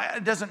 Oh,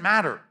 it doesn't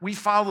matter. We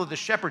follow the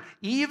shepherd,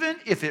 even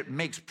if it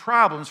makes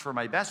problems for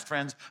my best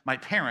friends, my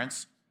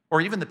parents,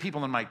 or even the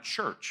people in my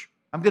church.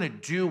 I'm going to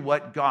do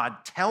what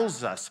God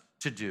tells us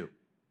to do.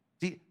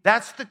 See,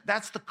 that's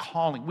the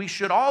calling. We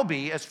should all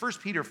be, as 1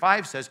 Peter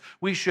 5 says,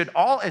 we should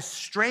all, as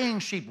straying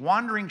sheep,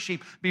 wandering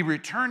sheep, be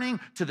returning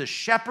to the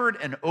shepherd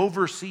and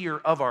overseer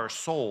of our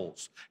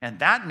souls. And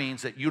that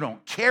means that you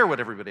don't care what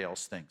everybody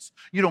else thinks.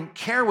 You don't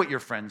care what your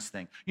friends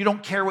think. You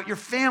don't care what your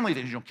family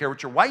thinks. You don't care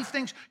what your wife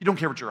thinks. You don't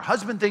care what your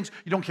husband thinks.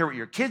 You don't care what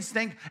your kids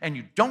think. And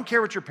you don't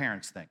care what your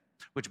parents think.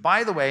 Which,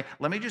 by the way,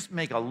 let me just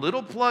make a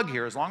little plug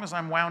here, as long as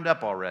I'm wound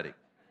up already,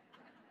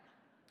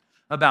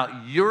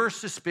 about your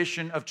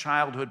suspicion of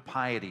childhood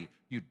piety.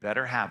 You'd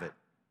better have it.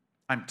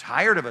 I'm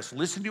tired of us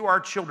listening to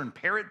our children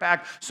parrot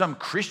back some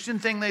Christian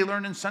thing they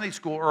learned in Sunday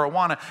school or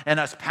Awana,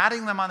 and us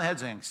patting them on the head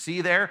saying,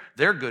 see there,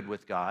 they're good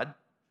with God.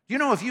 You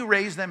know, if you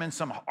raise them in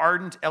some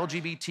ardent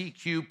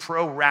LGBTQ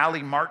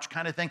pro-rally march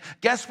kind of thing,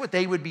 guess what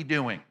they would be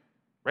doing,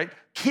 right?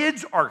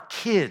 Kids are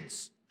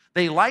kids.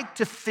 They like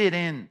to fit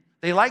in.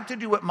 They like to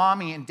do what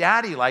mommy and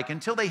daddy like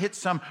until they hit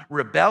some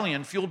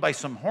rebellion fueled by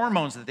some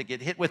hormones that they get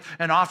hit with.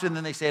 And often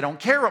then they say, I don't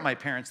care what my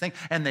parents think.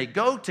 And they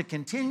go to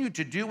continue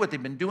to do what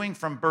they've been doing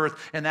from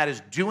birth. And that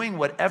is doing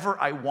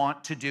whatever I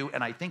want to do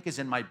and I think is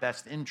in my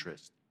best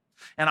interest.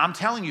 And I'm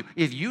telling you,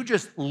 if you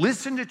just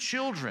listen to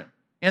children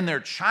in their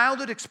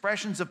childhood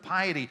expressions of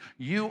piety,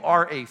 you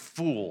are a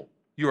fool.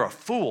 You're a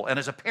fool. And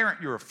as a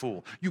parent, you're a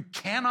fool. You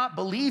cannot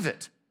believe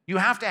it. You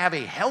have to have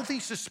a healthy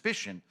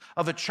suspicion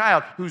of a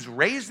child who's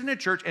raised in a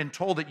church and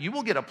told that you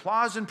will get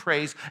applause and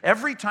praise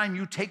every time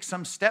you take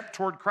some step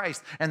toward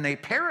Christ, and they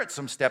parrot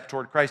some step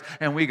toward Christ,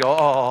 and we go,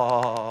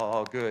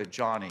 oh, good,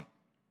 Johnny.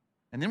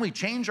 And then we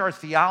change our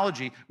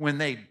theology when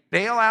they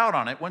bail out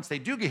on it, once they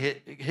do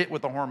get hit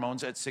with the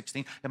hormones at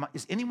 16.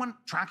 Is anyone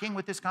tracking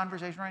with this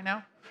conversation right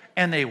now?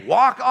 And they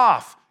walk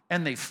off,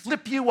 and they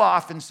flip you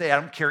off and say, I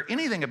don't care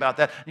anything about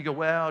that. And you go,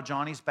 well,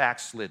 Johnny's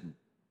backslidden.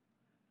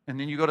 And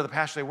then you go to the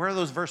pastor and say, where are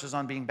those verses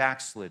on being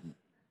backslidden?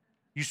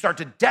 You start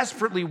to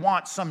desperately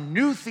want some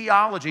new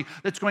theology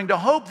that's going to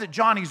hope that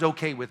Johnny's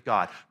okay with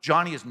God.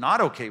 Johnny is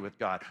not okay with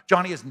God.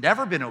 Johnny has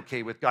never been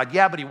okay with God.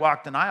 Yeah, but he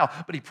walked an aisle,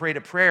 but he prayed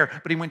a prayer,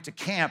 but he went to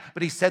camp,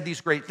 but he said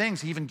these great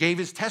things. He even gave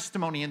his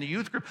testimony in the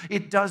youth group.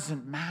 It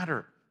doesn't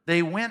matter.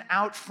 They went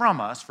out from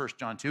us, 1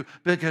 John 2,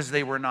 because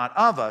they were not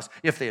of us.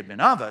 If they had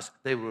been of us,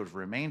 they would have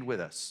remained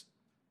with us.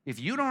 If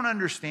you don't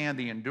understand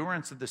the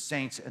endurance of the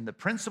saints and the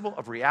principle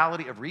of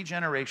reality of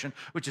regeneration,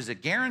 which is a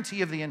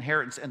guarantee of the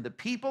inheritance, and the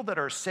people that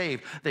are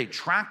saved, they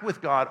track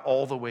with God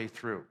all the way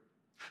through.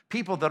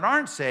 People that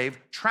aren't saved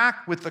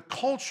track with the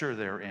culture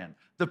they're in,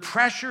 the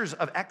pressures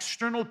of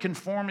external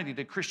conformity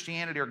to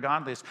Christianity or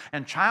godliness,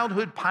 and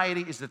childhood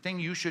piety is the thing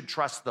you should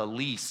trust the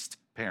least,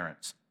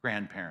 parents,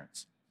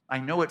 grandparents. I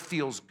know it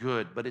feels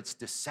good, but it's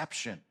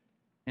deception.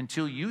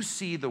 Until you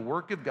see the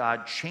work of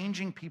God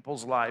changing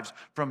people's lives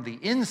from the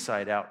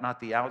inside out, not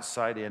the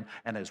outside in.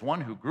 And as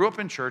one who grew up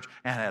in church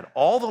and had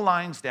all the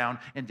lines down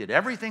and did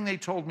everything they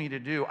told me to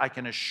do, I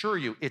can assure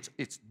you it's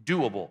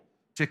doable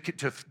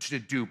to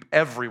dupe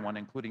everyone,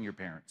 including your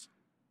parents.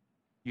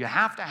 You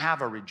have to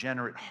have a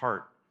regenerate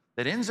heart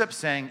that ends up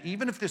saying,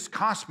 even if this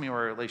costs me a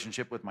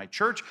relationship with my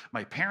church,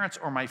 my parents,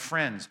 or my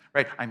friends,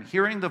 right? I'm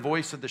hearing the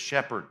voice of the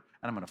shepherd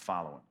and I'm going to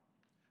follow him.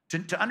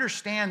 To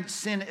understand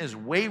sin as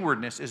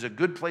waywardness is a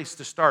good place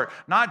to start,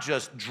 not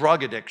just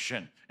drug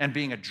addiction and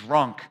being a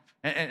drunk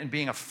and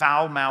being a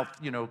foul-mouthed,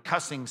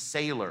 cussing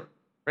sailor,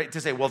 right? To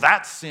say, well,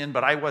 that's sin,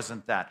 but I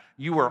wasn't that.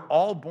 You were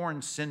all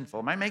born sinful.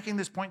 Am I making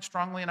this point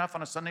strongly enough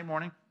on a Sunday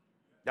morning?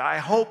 I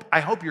hope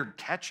you're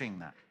catching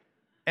that.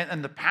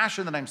 And the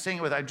passion that I'm saying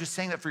it with, I'm just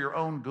saying that for your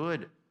own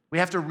good. We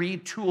have to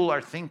retool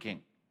our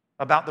thinking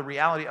about the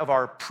reality of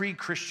our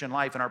pre-Christian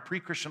life. And our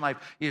pre-Christian life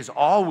is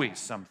always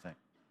something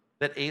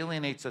that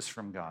alienates us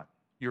from God.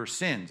 Your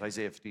sins,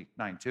 Isaiah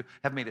 59:2,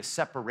 have made a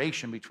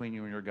separation between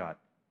you and your God.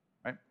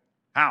 Right?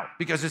 How?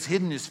 Because it's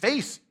hidden his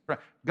face.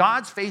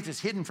 God's face is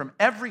hidden from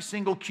every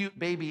single cute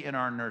baby in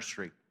our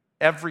nursery.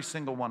 Every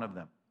single one of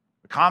them.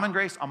 The common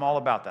grace, I'm all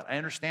about that. I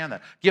understand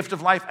that. Gift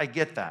of life, I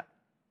get that.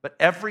 But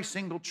every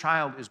single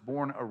child is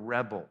born a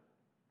rebel.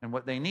 And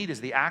what they need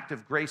is the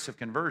active grace of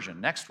conversion.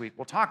 Next week,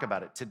 we'll talk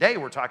about it. Today,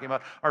 we're talking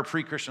about our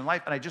pre-Christian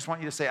life. And I just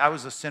want you to say, I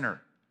was a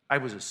sinner. I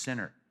was a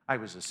sinner. I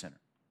was a sinner.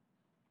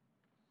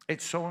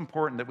 It's so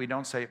important that we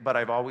don't say, but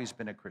I've always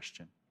been a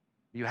Christian.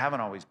 You haven't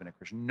always been a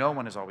Christian. No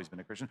one has always been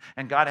a Christian.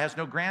 And God has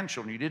no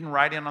grandchildren. You didn't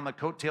ride in on the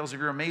coattails of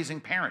your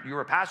amazing parent. You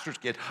were a pastor's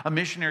kid, a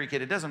missionary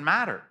kid. It doesn't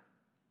matter.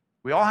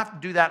 We all have to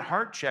do that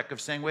heart check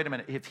of saying, wait a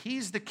minute, if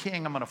he's the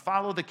king, I'm going to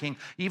follow the king,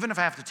 even if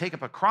I have to take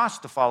up a cross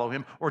to follow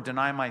him or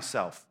deny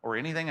myself or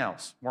anything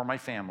else or my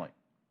family.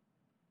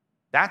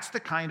 That's the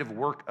kind of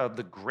work of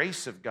the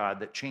grace of God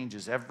that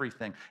changes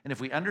everything. And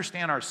if we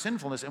understand our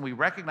sinfulness and we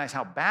recognize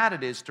how bad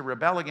it is to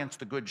rebel against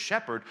the good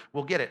shepherd,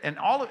 we'll get it. And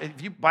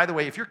by the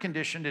way, if you're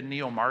conditioned in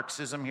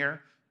neo-Marxism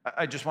here,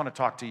 I just want to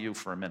talk to you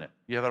for a minute.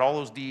 You have all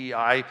those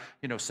DEI,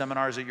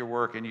 seminars at your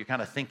work, and you're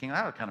kind of thinking,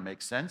 that kind of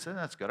makes sense.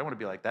 That's good. I want to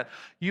be like that.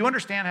 You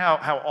understand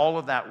how all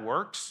of that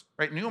works,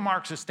 right?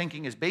 Neo-Marxist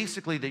thinking is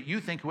basically that you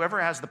think whoever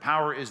has the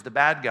power is the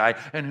bad guy,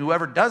 and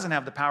whoever doesn't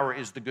have the power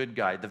is the good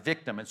guy, the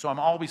victim. And so I'm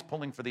always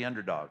pulling for the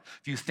underdog.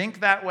 If you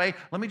think that way,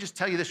 let me just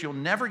tell you this: you'll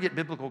never get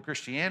biblical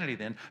Christianity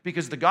then,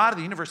 because the God of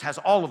the universe has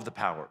all of the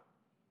power.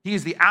 He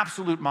is the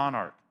absolute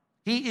monarch.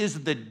 He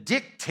is the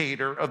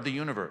dictator of the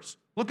universe.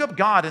 Look up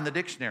God in the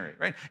dictionary,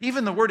 right?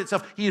 Even the word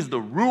itself, he is the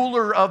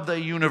ruler of the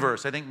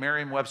universe. I think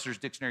Merriam-Webster's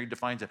dictionary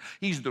defines it.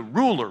 He's the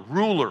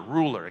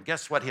ruler. And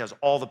guess what? He has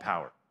all the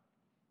power.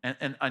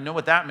 And I know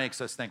what that makes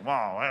us think,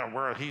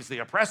 wow, he's the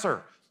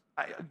oppressor.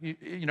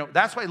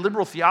 That's why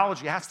liberal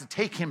theology has to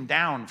take him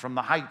down from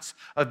the heights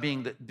of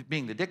being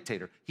the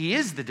dictator. He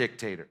is the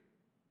dictator.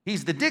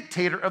 He's the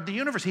dictator of the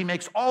universe. He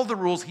makes all the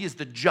rules. He is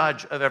the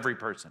judge of every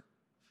person.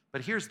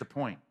 But here's the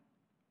point.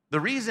 The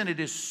reason it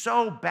is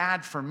so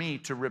bad for me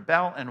to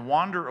rebel and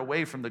wander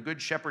away from the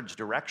Good Shepherd's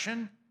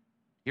direction,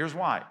 here's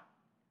why,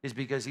 is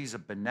because he's a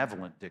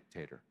benevolent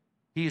dictator.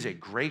 He is a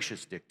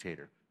gracious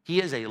dictator.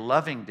 He is a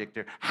loving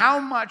dictator. How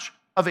much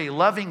of a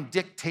loving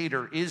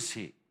dictator is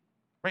he?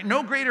 Right?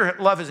 No greater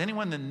love has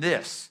anyone than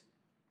this,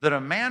 that a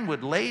man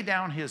would lay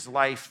down his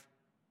life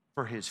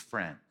for his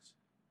friends.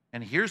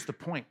 And here's the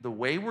point. The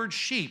wayward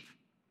sheep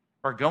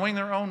are going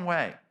their own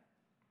way.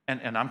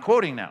 And I'm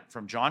quoting now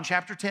from John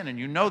chapter 10, and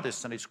you know this,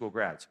 Sunday school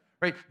grads,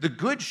 right? The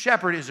good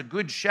shepherd is a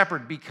good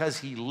shepherd because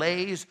he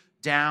lays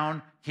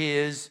down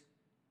his,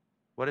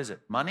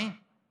 money?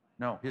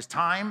 No, his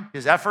time,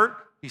 his effort.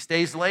 He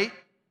stays late.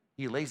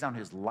 He lays down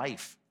his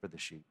life for the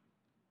sheep.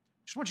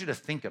 I just want you to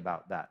think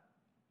about that.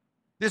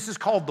 This is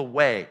called the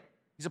way.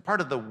 He's a part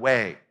of the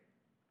way,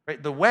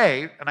 right? The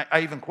way, and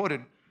I even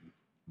quoted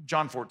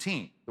John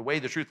 14, the way,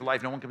 the truth, the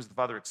life, no one comes to the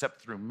Father except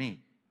through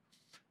me.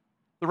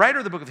 The writer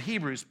of the book of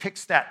Hebrews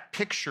picks that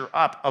picture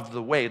up of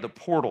the way, the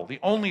portal, the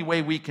only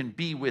way we can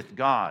be with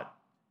God.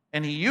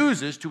 And he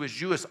uses to his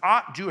Jewish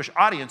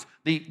audience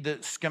the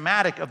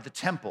schematic of the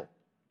temple.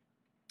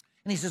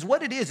 And he says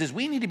what it is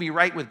we need to be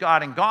right with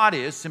God, and God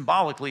is,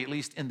 symbolically at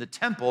least in the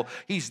temple,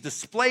 he's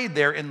displayed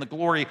there in the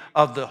glory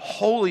of the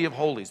Holy of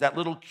Holies, that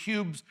little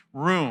cubed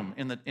room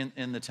in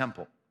the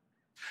temple.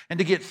 And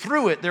to get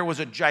through it, there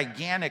was a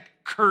gigantic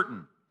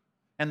curtain.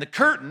 And the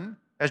curtain,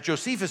 as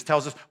Josephus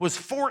tells us, was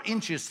 4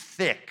 inches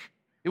thick.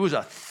 It was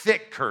a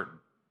thick curtain.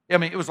 I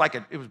mean, it was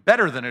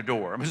better than a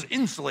door. It was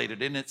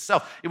insulated in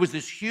itself. It was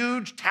this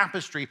huge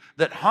tapestry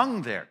that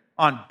hung there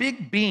on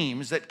big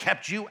beams that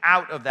kept you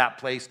out of that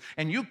place,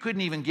 and you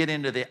couldn't even get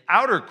into the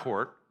outer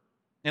court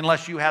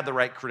unless you had the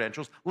right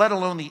credentials, let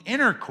alone the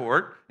inner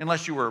court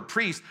unless you were a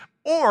priest,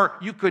 or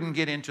you couldn't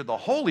get into the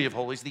Holy of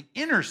Holies, the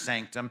inner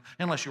sanctum,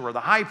 unless you were the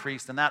high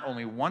priest, and that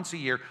only once a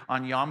year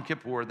on Yom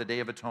Kippur, the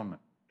Day of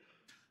Atonement.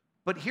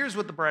 But here's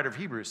what the writer of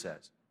Hebrews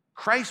says.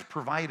 Christ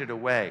provided a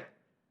way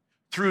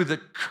through the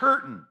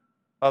curtain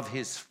of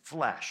his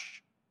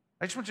flesh.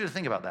 I just want you to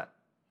think about that.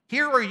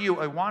 Here are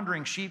you, a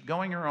wandering sheep,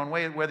 going your own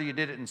way, whether you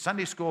did it in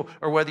Sunday school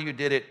or whether you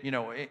did it,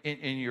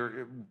 in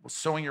your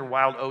sowing your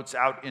wild oats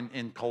out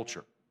in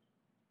culture.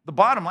 The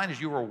bottom line is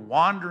you were a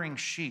wandering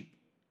sheep.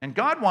 And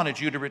God wanted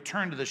you to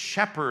return to the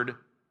shepherd,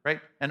 right,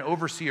 and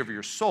overseer of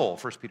your soul,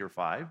 1 Peter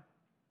 5.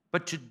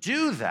 But to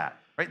do that,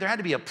 right, there had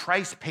to be a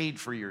price paid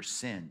for your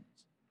sins.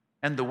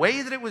 And the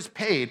way that it was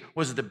paid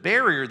was the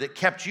barrier that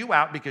kept you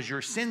out because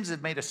your sins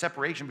had made a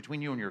separation between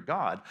you and your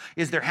God,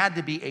 is there had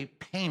to be a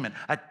payment,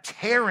 a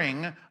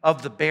tearing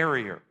of the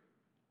barrier,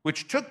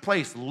 which took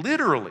place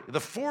literally. The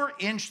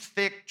 4-inch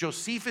thick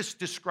Josephus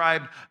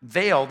described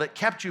veil that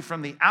kept you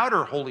from the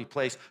outer holy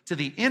place to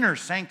the inner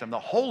sanctum, the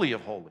Holy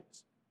of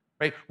Holies,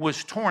 right,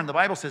 was torn, the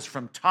Bible says,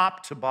 from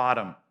top to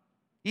bottom.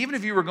 Even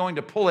if you were going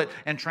to pull it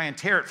and try and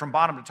tear it from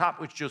bottom to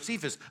top, which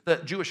Josephus, the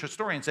Jewish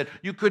historian, said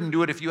you couldn't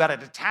do it if you had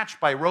it attached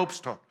by ropes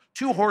to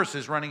two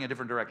horses running a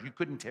different direction. You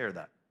couldn't tear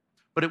that.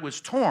 But it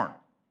was torn,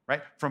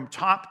 right, from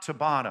top to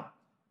bottom.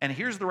 And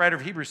here's the writer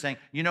of Hebrews saying,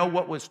 you know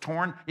what was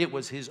torn? It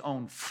was his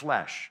own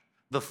flesh.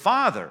 The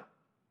Father,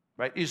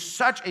 right, is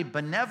such a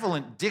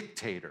benevolent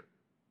dictator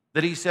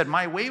that he said,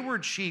 my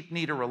wayward sheep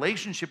need a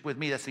relationship with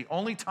me. That's the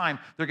only time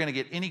they're going to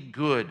get any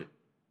good,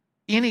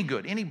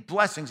 any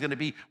blessing is going to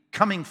be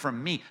coming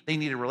from me. They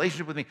need a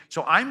relationship with me.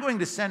 So I'm going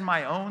to send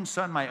my own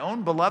son, my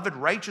own beloved,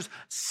 righteous,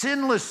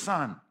 sinless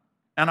son,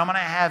 and I'm going to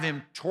have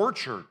him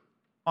tortured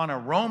on a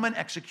Roman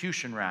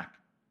execution rack.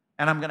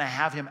 And I'm going to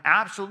have him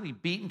absolutely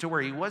beaten to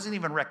where he wasn't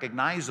even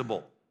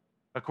recognizable,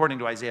 according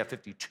to Isaiah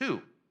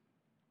 52.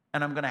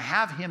 And I'm going to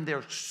have him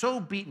there so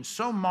beaten,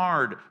 so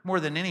marred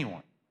more than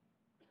anyone,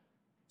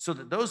 so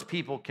that those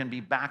people can be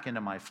back into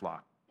my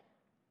flock.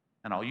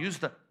 And I'll use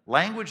the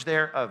language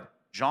there of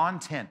John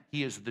 10.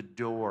 He is the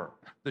door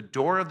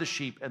of the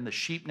sheep, and the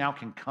sheep now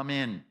can come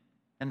in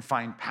and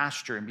find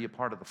pasture and be a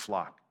part of the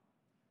flock.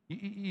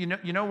 You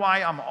know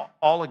why I'm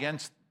all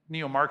against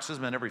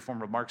neo-Marxism and every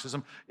form of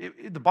Marxism?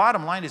 The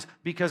bottom line is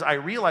because I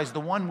realize the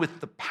one with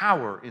the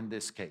power in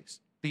this case,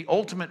 the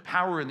ultimate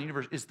power in the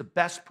universe, is the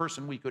best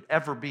person we could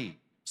ever be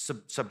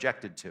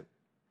subjected to.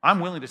 I'm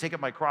willing to take up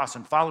my cross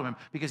and follow him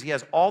because he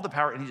has all the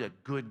power, and he's a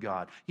good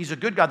God. He's a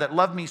good God that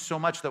loved me so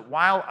much that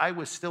while I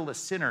was still a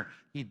sinner,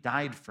 he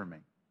died for me.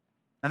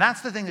 And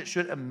that's the thing that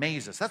should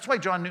amaze us. That's why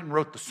John Newton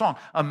wrote the song,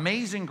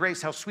 Amazing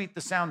Grace, how sweet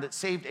the sound that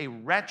saved a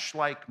wretch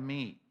like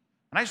me.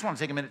 And I just want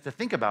to take a minute to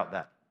think about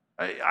that.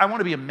 I want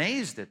to be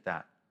amazed at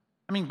that.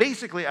 I mean,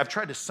 basically, I've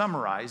tried to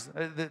summarize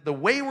the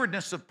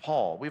waywardness of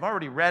Paul. We've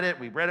already read it.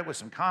 We've read it with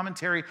some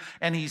commentary.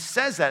 And he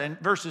says that in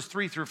verses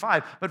 3 through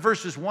 5. But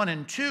verses 1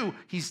 and 2,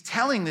 he's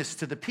telling this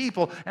to the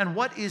people. And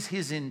what is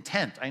his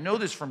intent? I know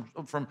this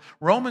from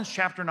Romans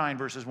chapter 9,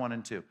 verses 1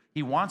 and 2.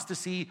 He wants to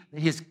see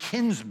his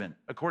kinsmen,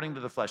 according to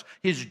the flesh,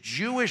 his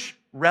Jewish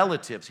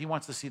relatives. He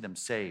wants to see them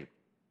saved.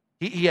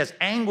 He has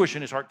anguish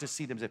in his heart to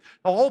see them saved.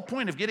 The whole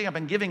point of getting up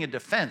and giving a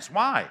defense,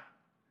 why?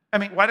 I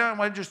mean, why don't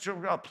I just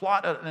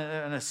plot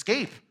an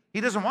escape?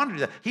 He doesn't want to do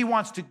that. He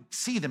wants to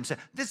see them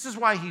saved. This is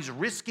why he's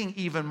risking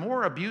even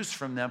more abuse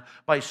from them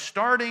by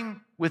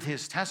starting with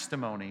his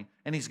testimony,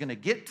 and he's going to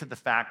get to the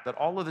fact that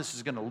all of this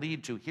is going to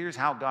lead to, here's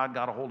how God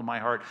got a hold of my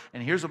heart,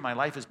 and here's what my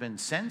life has been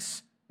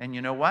since, and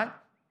you know what?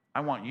 I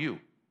want you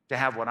to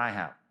have what I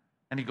have.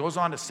 And he goes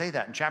on to say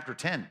that in chapter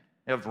 10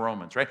 of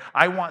Romans, right?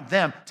 I want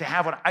them to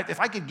have if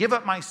I could give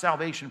up my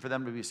salvation for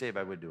them to be saved,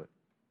 I would do it.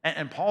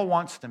 And Paul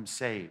wants them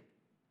saved.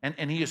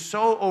 And he is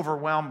so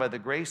overwhelmed by the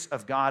grace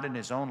of God in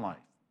his own life,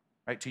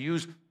 right? To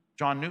use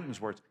John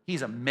Newton's words,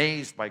 he's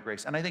amazed by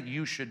grace. And I think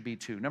you should be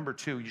too. Number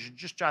 2, you should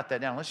just jot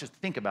that down. Let's just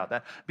think about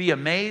that. Be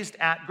amazed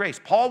at grace.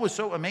 Paul was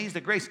so amazed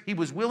at grace, he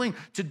was willing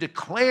to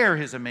declare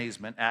his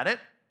amazement at it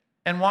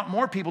and want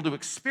more people to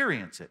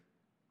experience it.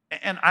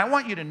 And I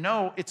want you to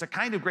know it's a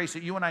kind of grace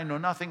that you and I know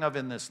nothing of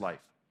in this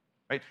life,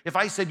 right? If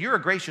I said you're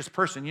a gracious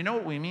person, you know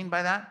what we mean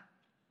by that?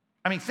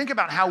 I mean, think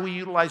about how we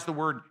utilize the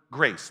word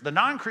grace. The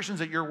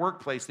non-Christians at your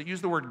workplace that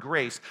use the word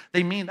grace,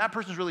 they mean that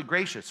person's really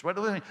gracious. What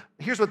do they mean?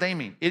 Here's what they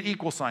mean.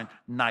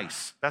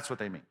 Nice. That's what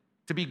they mean.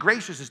 To be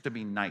gracious is to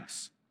be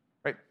nice,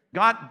 right?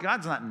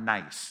 God's not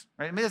nice,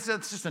 right? I mean, that's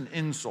just an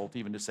insult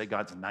even to say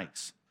God's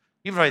nice.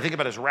 Even if I think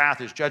about his wrath,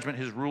 his judgment,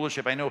 his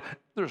rulership, I know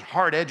there's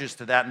hard edges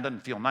to that and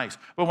doesn't feel nice.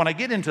 But when I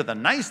get into the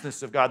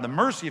niceness of God, the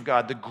mercy of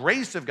God, the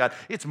grace of God,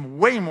 it's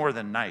way more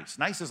than nice.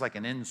 Nice is like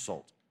an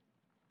insult.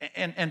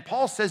 And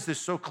Paul says this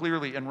so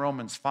clearly in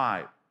Romans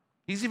 5.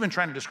 He's even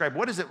trying to describe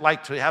what is it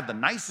like to have the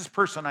nicest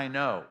person I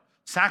know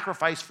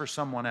sacrifice for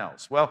someone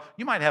else. Well,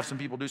 you might have some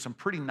people do some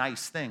pretty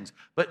nice things,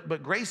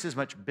 but grace is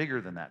much bigger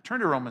than that.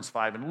 Turn to Romans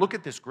 5 and look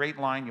at this great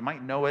line. You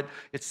might know it.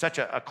 It's such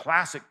a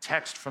classic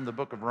text from the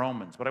book of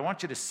Romans, but I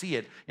want you to see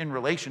it in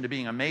relation to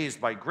being amazed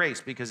by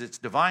grace because it's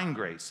divine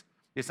grace.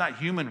 It's not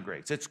human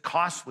grace. It's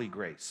costly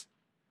grace.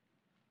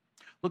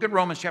 Look at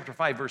Romans chapter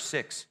 5, verse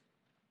 6.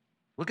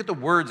 Look at the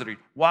words that are,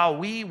 while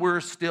we were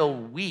still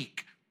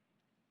weak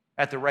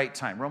at the right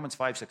time. Romans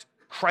 5:6.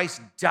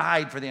 Christ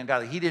died for the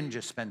ungodly. He didn't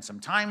just spend some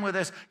time with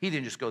us. He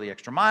didn't just go the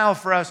extra mile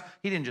for us.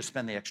 He didn't just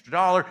spend the extra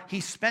dollar.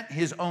 He spent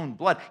his own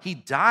blood. He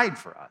died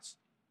for us.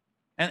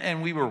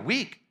 And we were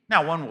weak.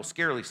 Now, one will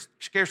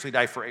scarcely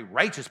die for a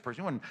righteous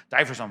person. He wouldn't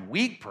die for some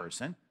weak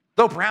person.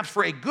 Though perhaps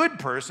for a good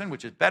person,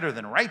 which is better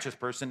than a righteous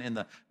person in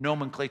the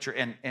nomenclature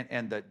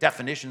and the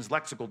definitions,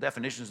 lexical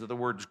definitions of the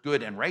words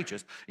good and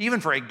righteous, even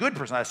for a good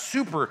person, a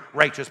super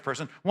righteous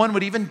person, one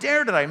would even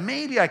dare to die.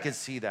 Maybe I could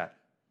see that.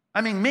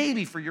 I mean,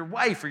 maybe for your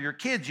wife or your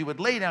kids, you would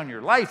lay down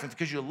your life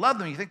because you love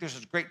them. You think they're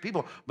such great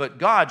people. But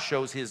God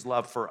shows his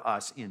love for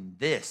us in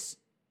this,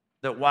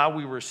 that while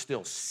we were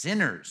still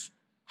sinners,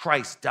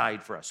 Christ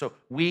died for us. So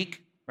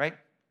weak, right?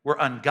 We're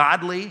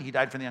ungodly. He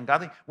died for the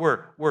ungodly.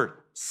 We're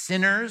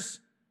sinners.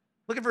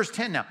 Look at verse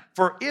 10 now.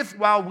 For if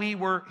while we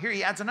were, here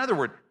he adds another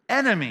word,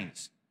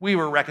 enemies, we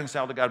were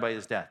reconciled to God by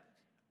his death.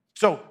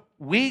 So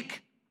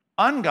weak,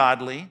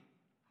 ungodly,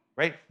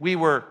 right? We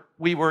were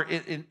we were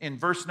in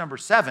verse number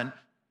 7,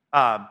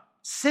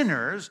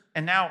 sinners,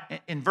 and now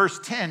in verse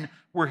 10,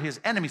 we're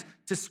his enemies.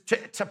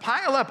 To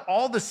pile up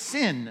all the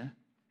sin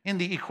in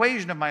the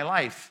equation of my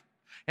life,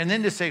 and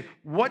then to say,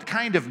 what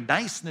kind of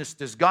niceness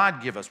does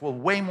God give us? Well,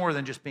 way more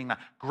than just being nice.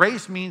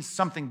 Grace means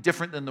something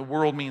different than the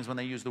world means when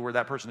they use the word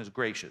that person is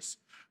gracious.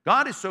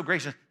 God is so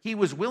gracious, he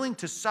was willing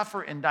to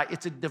suffer and die.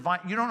 It's a divine,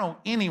 you don't know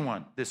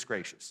anyone this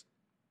gracious.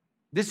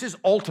 This is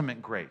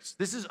ultimate grace.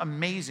 This is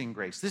amazing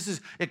grace. This is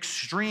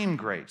extreme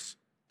grace.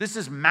 This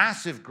is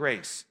massive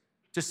grace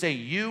to say,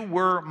 you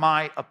were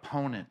my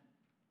opponent.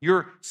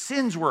 Your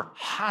sins were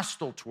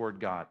hostile toward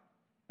God.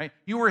 Right?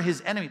 You were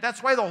his enemy.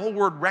 That's why the whole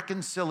word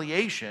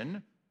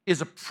reconciliation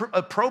is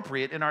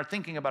appropriate in our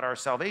thinking about our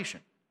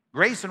salvation.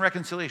 Grace and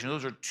reconciliation,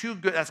 those are two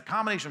good, that's a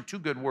combination of two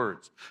good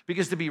words.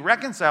 Because to be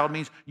reconciled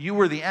means you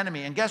were the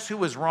enemy. And guess who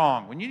was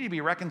wrong? When you need to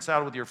be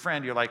reconciled with your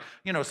friend, you're like,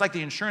 it's like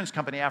the insurance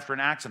company after an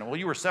accident. Well,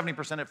 you were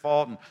 70% at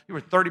fault and you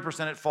were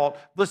 30% at fault.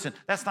 Listen,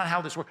 that's not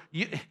how this works.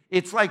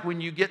 It's like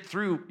when you get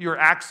through your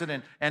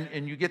accident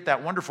and you get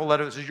that wonderful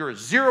letter that says you're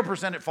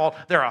 0% at fault,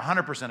 they're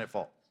 100% at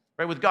fault.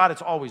 Right? With God,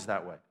 it's always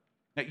that way.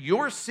 Now,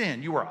 your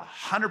sin, you are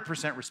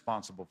 100%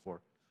 responsible for.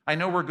 I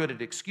know we're good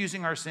at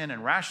excusing our sin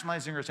and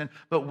rationalizing our sin,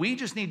 but we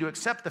just need to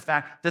accept the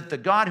fact that the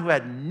God who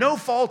had no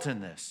fault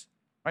in this,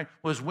 right,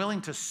 was willing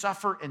to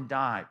suffer and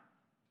die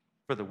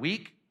for the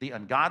weak, the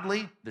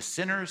ungodly, the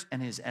sinners, and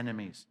his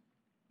enemies.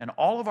 And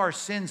all of our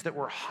sins that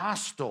were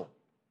hostile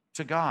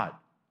to God,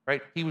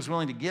 right, he was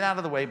willing to get out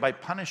of the way by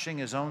punishing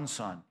his own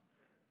son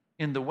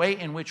in the way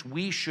in which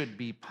we should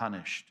be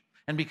punished.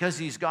 And because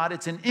he's God,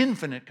 it's an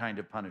infinite kind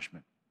of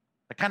punishment.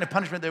 The kind of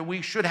punishment that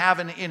we should have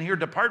in here,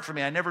 depart from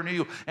me, I never knew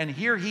you. And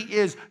here he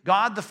is,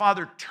 God the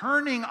Father,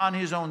 turning on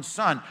his own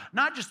son,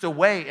 not just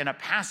away in a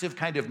passive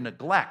kind of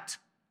neglect,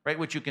 right,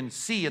 which you can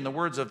see in the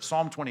words of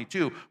Psalm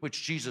 22,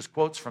 which Jesus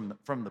quotes from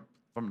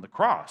the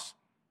cross.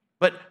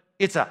 But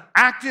it's an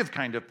active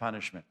kind of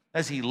punishment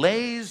as he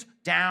lays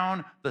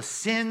down the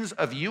sins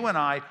of you and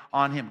I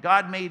on him.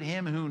 God made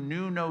him who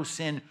knew no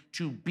sin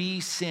to be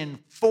sin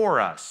for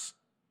us,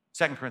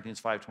 2 Corinthians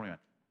 5:21,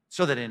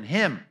 so that in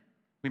him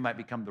we might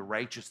become the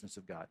righteousness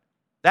of God.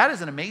 That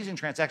is an amazing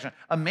transaction.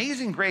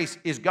 Amazing grace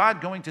is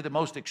God going to the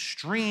most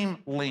extreme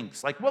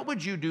lengths. Like, what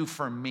would you do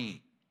for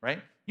me,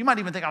 right? You might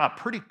even think, I'm a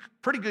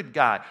pretty good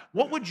guy.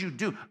 What would you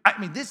do? I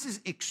mean, this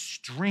is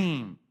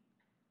extreme.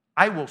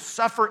 I will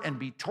suffer and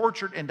be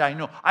tortured and die.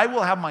 No, I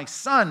will have my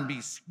son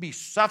be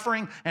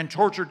suffering and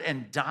tortured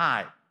and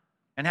die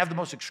and have the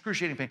most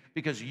excruciating pain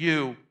because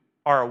you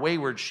are a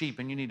wayward sheep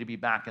and you need to be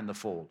back in the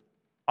fold.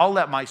 I'll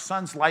let my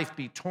son's life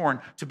be torn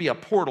to be a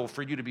portal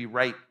for you to be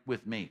right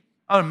with me.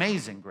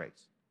 Amazing grace.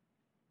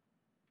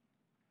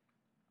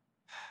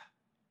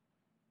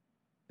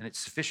 And it's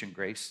sufficient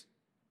grace.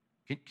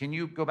 Can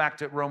you go back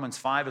to Romans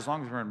 5, as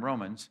long as we're in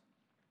Romans?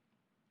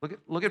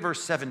 Look at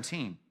verse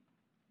 17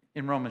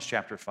 in Romans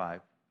chapter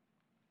 5.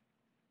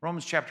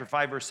 Romans chapter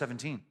 5, verse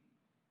 17.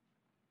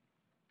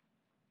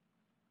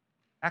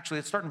 Actually,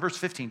 let's start in verse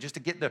 15, just to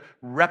get the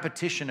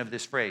repetition of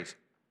this phrase.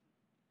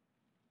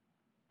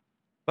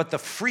 But the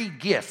free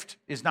gift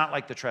is not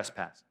like the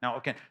trespass. Now,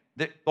 okay,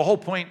 the whole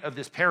point of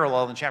this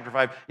parallel in chapter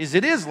 5 is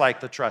it is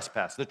like the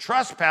trespass. The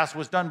trespass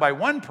was done by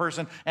one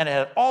person, and it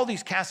had all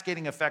these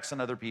cascading effects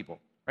on other people,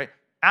 right?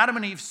 Adam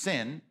and Eve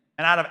sin,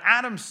 and out of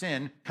Adam's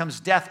sin comes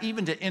death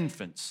even to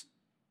infants,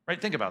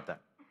 right? Think about that,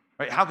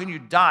 right? How can you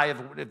die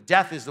if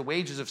death is the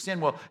wages of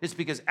sin? Well, it's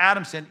because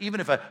Adam sinned. Even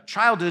if a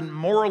child didn't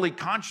morally,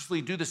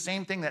 consciously do the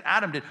same thing that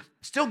Adam did,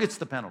 still gets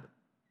the penalty.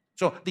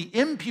 So the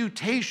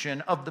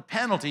imputation of the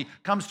penalty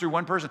comes through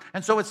one person.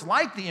 And so it's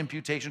like the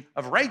imputation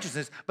of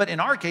righteousness, but in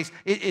our case,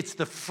 it's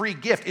the free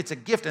gift. It's a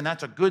gift, and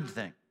that's a good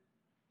thing.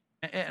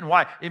 And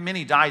why?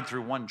 Many died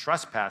through one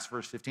trespass,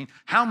 verse 15.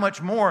 How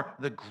much more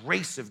the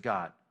grace of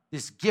God,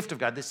 this gift of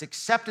God, this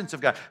acceptance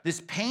of God,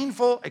 this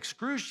painful,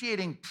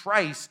 excruciating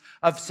price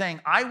of saying,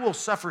 I will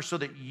suffer so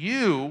that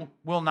you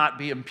will not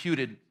be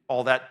imputed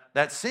all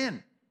that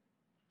sin.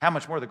 How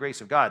much more the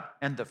grace of God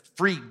and the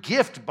free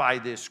gift by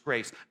this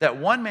grace that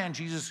one man,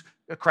 Jesus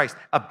Christ,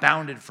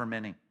 abounded for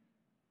many.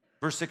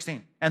 Verse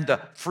 16, and the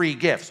free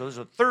gift. So this is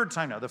the third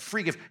time now. The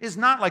free gift is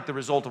not like the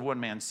result of one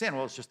man's sin.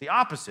 Well, it's just the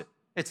opposite.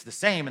 It's the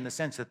same in the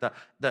sense that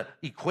the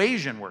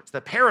equation works, the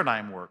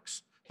paradigm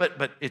works,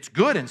 but it's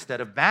good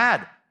instead of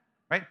bad,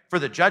 right? For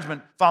the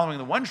judgment following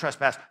the one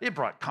trespass, it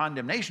brought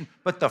condemnation,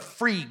 but the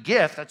free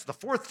gift, that's the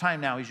fourth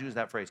time now he's used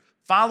that phrase,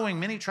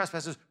 following many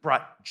trespasses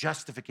brought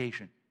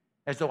justification.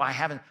 As though I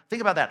haven't.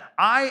 Think about that.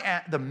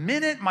 The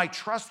minute my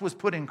trust was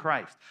put in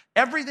Christ,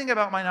 everything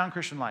about my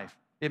non-Christian life,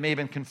 it may have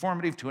been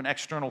conformative to an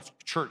external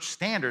church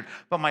standard,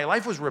 but my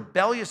life was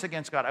rebellious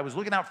against God. I was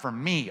looking out for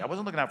me. I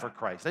wasn't looking out for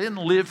Christ. I didn't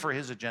live for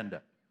his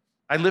agenda.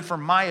 I lived for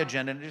my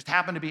agenda, and it just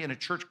happened to be in a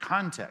church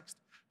context.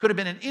 Could have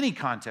been in any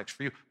context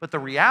for you, but the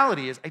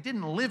reality is I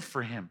didn't live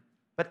for him.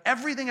 But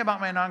everything about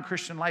my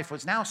non-Christian life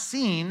was now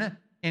seen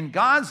in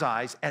God's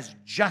eyes as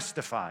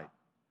justified,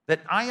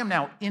 that I am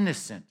now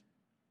innocent,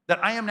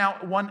 that I am now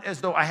one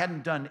as though I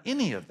hadn't done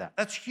any of that.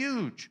 That's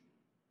huge.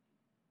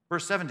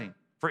 Verse 17,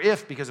 For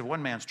if, because of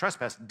one man's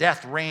trespass,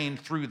 death reigned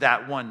through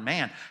that one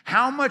man,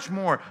 how much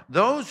more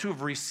those who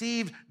have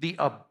received the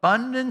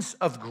abundance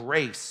of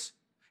grace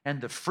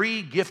and the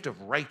free gift of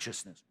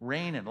righteousness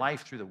reign in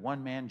life through the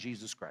one man,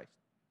 Jesus Christ.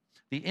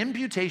 The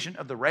imputation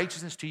of the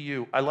righteousness to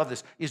you, I love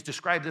this, is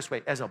described this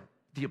way as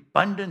the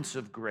abundance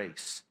of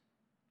grace.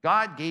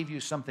 God gave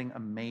you something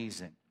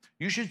amazing.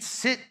 You should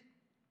sit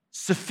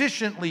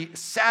sufficiently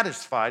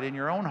satisfied in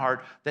your own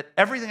heart that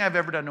everything I've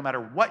ever done, no matter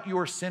what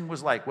your sin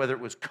was like, whether it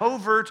was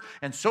covert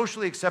and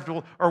socially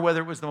acceptable or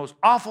whether it was the most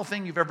awful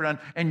thing you've ever done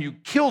and you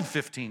killed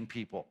 15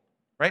 people,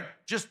 right?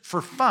 Just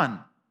for fun,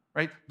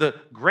 right? The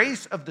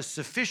grace of the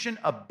sufficient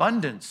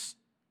abundance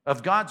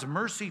of God's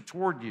mercy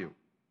toward you,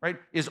 right,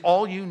 is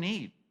all you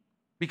need,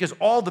 because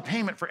all the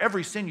payment for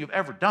every sin you've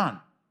ever done,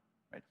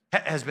 right,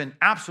 has been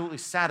absolutely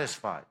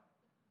satisfied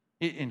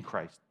in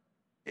Christ.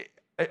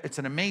 It's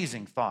an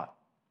amazing thought.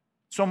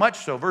 So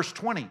much so, verse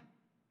 20.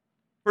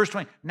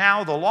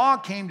 Now the law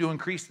came to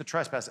increase the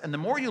trespass. And the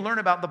more you learn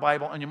about the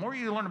Bible and the more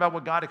you learn about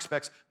what God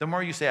expects, the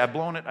more you say, I've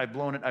blown it.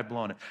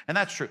 And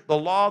that's true. The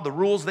law, the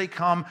rules, they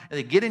come, and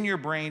they get in your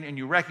brain, and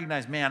you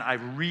recognize, man, I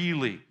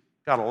really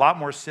got a lot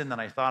more sin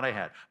than I thought I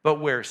had. But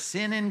where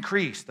sin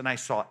increased, and I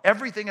saw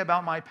everything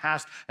about my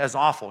past as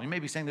awful. You may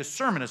be saying this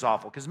sermon is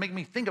awful because it's making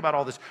me think about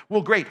all this.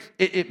 Well, great.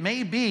 It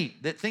may be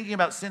that thinking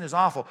about sin is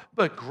awful,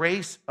 but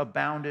grace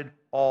abounded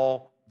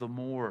all the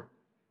more.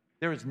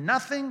 There is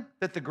nothing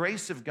that the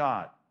grace of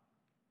God,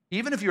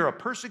 even if you're a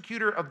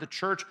persecutor of the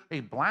church,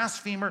 a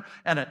blasphemer,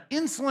 and an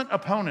insolent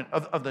opponent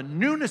of the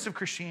newness of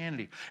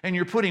Christianity, and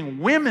you're putting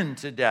women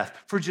to death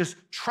for just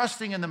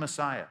trusting in the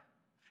Messiah,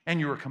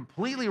 and you are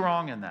completely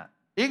wrong in that.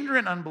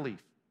 Ignorant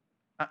unbelief.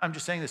 I'm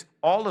just saying this.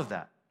 All of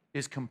that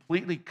is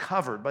completely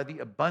covered by the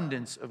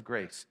abundance of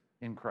grace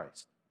in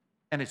Christ.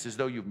 And it's as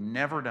though you've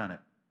never done it.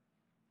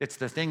 It's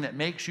the thing that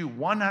makes you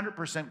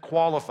 100%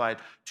 qualified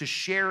to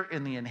share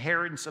in the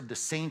inheritance of the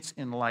saints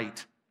in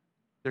light.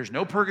 There's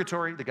no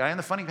purgatory. The guy in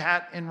the funny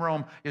hat in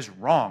Rome is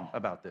wrong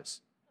about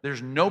this.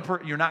 There's no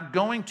you're not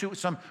going to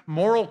some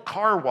moral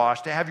car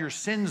wash to have your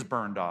sins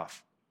burned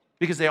off,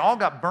 because they all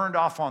got burned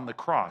off on the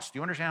cross. Do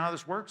you understand how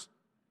this works?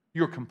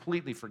 You're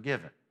completely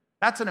forgiven.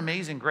 That's an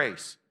amazing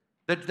grace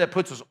that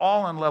puts us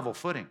all on level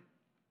footing.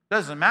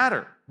 Doesn't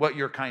matter what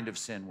your kind of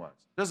sin was.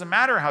 Doesn't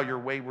matter how your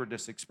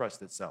waywardness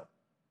expressed itself.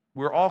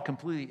 We're all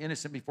completely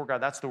innocent before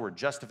God. That's the word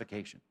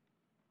justification.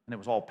 And it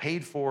was all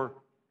paid for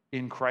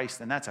in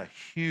Christ, and that's a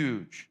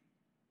huge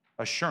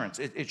assurance.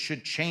 It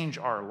should change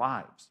our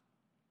lives.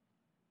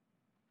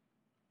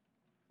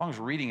 As long as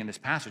we're reading in this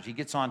passage, he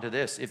gets on to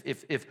this.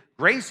 If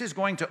grace is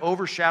going to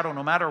overshadow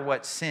no matter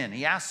what sin,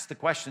 he asks the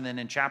question then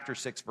in chapter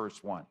 6,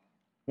 verse 1.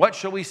 What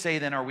shall we say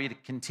then? Are we to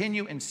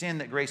continue in sin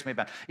that grace may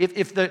abound?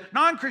 If the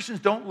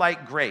non-Christians don't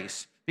like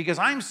grace, because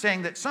I'm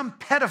saying that some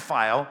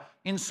pedophile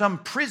in some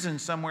prison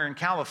somewhere in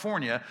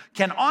California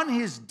can, on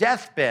his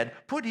deathbed,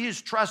 put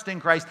his trust in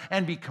Christ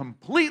and be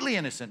completely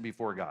innocent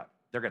before God.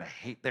 They're going to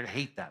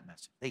hate that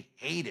message. They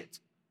hate it.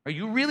 Or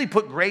you really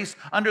put grace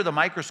under the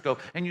microscope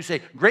and you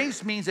say,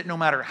 grace means that no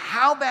matter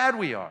how bad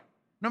we are,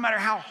 no matter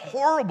how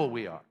horrible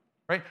we are,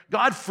 right?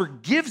 God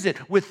forgives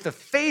it with the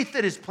faith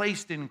that is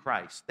placed in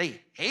Christ.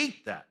 They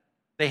hate that.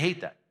 They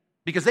hate that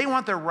because they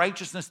want their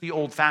righteousness the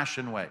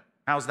old-fashioned way.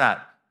 How's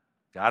that?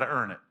 Got to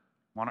earn it.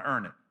 Want to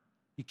earn it.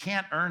 You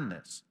can't earn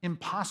this.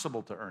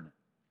 Impossible to earn it.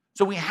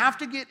 So we have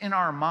to get in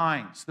our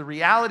minds the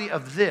reality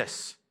of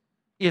this.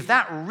 If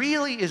that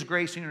really is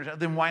grace,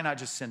 then why not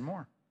just sin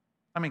more?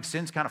 I mean,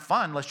 sin's kind of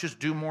fun. Let's just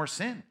do more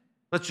sin.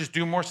 Let's just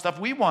do more stuff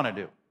we want to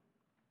do.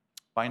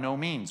 By no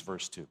means,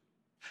 verse 2.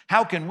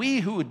 How can we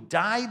who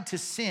died to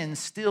sin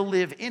still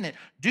live in it?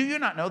 Do you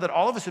not know that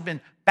all of us have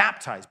been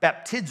baptized,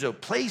 baptizo,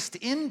 placed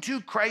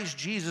into Christ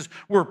Jesus?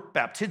 We're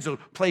baptizo,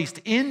 placed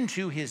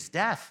into his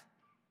death.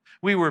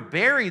 We were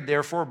buried,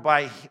 therefore,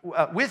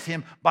 with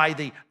him by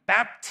the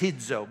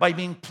baptizo, by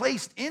being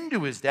placed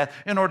into his death,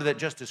 in order that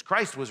just as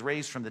Christ was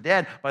raised from the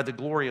dead by the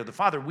glory of the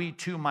Father, we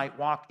too might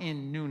walk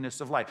in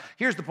newness of life.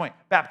 Here's the point.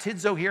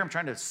 Baptizo here, I'm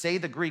trying to say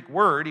the Greek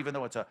word, even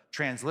though it's a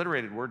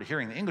transliterated word.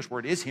 Hearing the English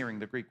word is hearing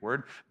the Greek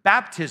word.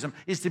 Baptism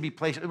is to be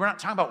placed. We're not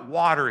talking about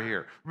water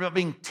here. We're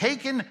being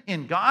taken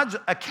in God's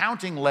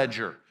accounting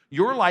ledger.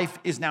 Your life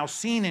is now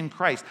seen in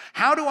Christ.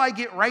 How do I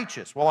get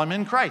righteous? Well, I'm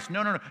in Christ.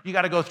 No. You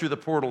got to go through the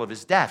portal of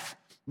his death.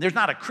 There's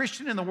not a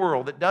Christian in the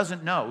world that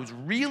doesn't know, who's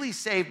really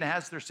saved and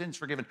has their sins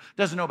forgiven,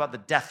 doesn't know about the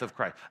death of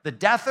Christ. The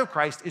death of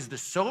Christ is the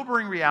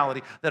sobering reality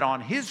that on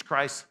his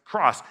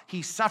cross,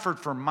 he suffered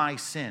for my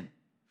sin.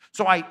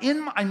 So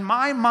in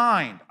my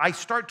mind, I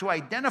start to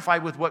identify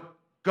with what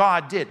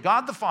God did.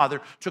 God the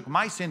Father took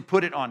my sin,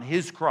 put it on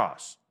his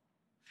cross.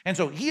 And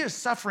so he is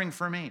suffering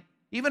for me.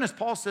 Even as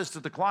Paul says to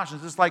the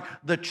Colossians, it's like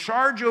the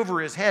charge over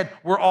his head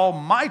were all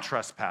my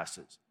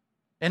trespasses.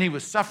 And he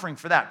was suffering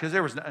for that because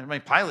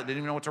Pilate didn't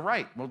even know what to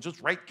write. Well, just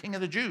write King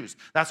of the Jews.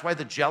 That's why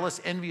the jealous,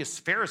 envious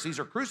Pharisees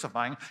are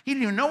crucifying him. He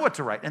didn't even know what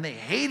to write, and they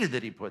hated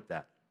that he put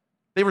that.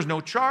 There was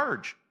no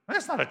charge.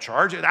 That's not a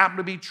charge. It happened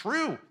to be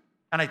true.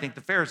 And I think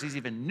the Pharisees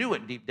even knew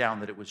it deep down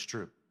that it was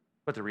true.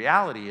 But the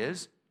reality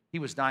is, He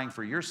was dying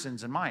for your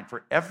sins and mine,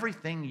 for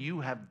everything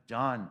you have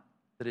done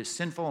that is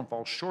sinful and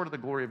falls short of the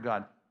glory of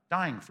God,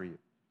 dying for you.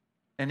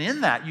 And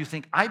in that, you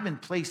think, I've been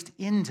placed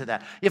into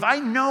that. If I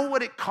know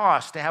what it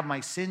costs to have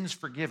my sins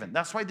forgiven,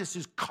 that's why this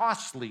is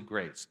costly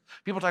grace.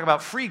 People talk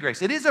about free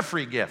grace. It is a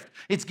free gift.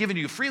 It's given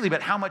to you freely,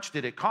 but how much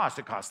did it cost?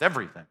 It cost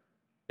everything.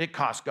 It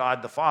cost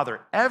God the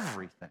Father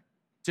everything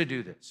to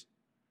do this.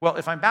 Well,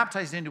 if I'm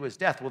baptized into his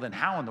death, well, then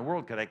how in the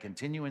world could I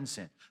continue in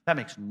sin? That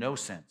makes no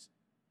sense.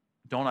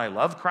 Don't I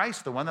love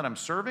Christ, the one that I'm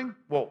serving?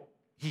 Well,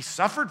 he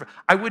suffered.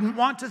 I wouldn't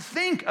want to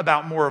think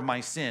about more of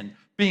my sin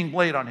being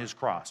laid on his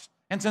cross.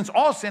 And since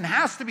all sin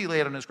has to be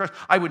laid on his cross,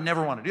 I would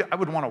never want to do it. I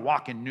would want to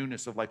walk in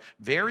newness of life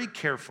very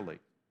carefully,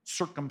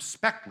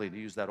 circumspectly, to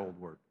use that old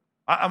word.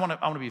 I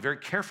want to be very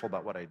careful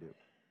about what I do.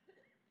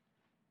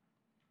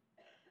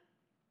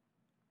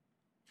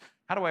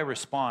 How do I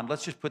respond?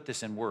 Let's just put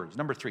this in words.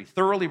 Number 3,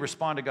 thoroughly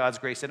respond to God's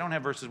grace. I don't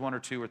have verses 1 or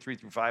 2 or 3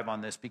 through 5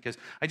 on this because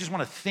I just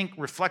want to think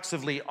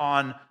reflexively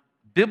on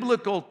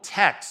biblical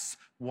texts.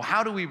 Well,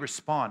 how do we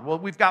respond? Well,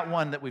 we've got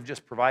one that we've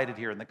just provided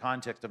here in the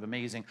context of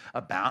amazing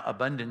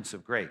abundance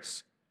of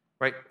grace,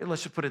 right?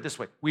 Let's just put it this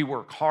way. We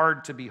work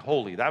hard to be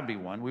holy. That would be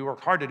one. We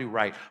work hard to do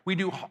right.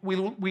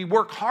 We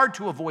work hard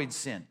to avoid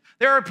sin.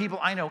 There are people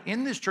I know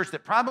in this church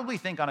that probably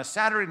think on a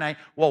Saturday night,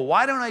 well,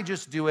 why don't I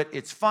just do it?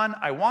 It's fun.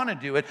 I want to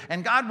do it.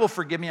 And God will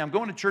forgive me. I'm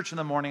going to church in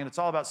the morning, and it's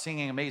all about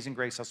singing Amazing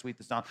Grace, how sweet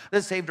the sound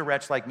that saved a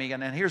wretch like me.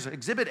 And then here's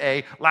Exhibit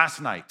A last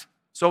night.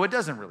 So it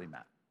doesn't really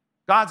matter.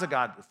 God's a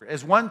God.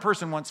 As one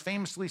person once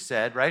famously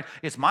said, right,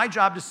 it's my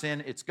job to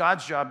sin, it's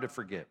God's job to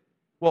forgive.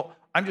 Well,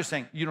 I'm just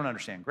saying you don't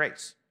understand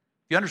grace.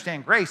 If you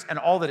understand grace and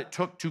all that it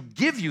took to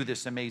give you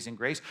this amazing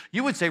grace,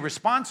 you would say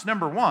response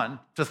number 1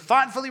 to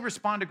thoughtfully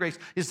respond to grace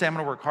is to say, I'm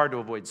going to work hard to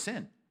avoid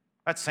sin.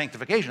 That's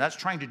sanctification. That's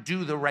trying to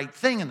do the right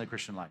thing in the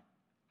Christian life,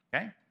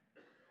 okay?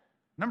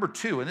 Number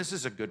 2, and this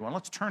is a good one.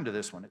 Let's turn to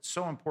this one. It's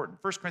so important.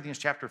 1 Corinthians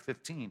chapter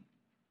 15.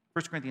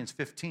 1 Corinthians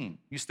 15.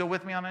 You still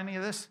with me on any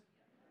of this?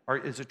 Or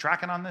is it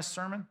tracking on this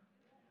sermon?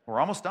 We're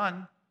almost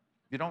done.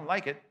 If you don't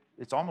like it,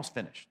 it's almost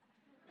finished.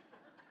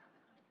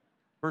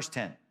 Verse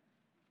 10,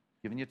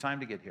 giving you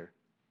time to get here.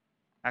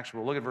 Actually,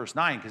 we'll look at verse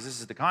 9 because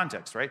this is the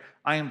context, right?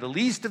 I am the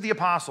least of the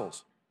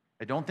apostles.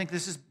 I don't think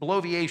this is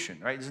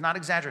bloviation, right? This is not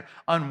exaggerated.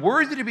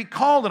 Unworthy to be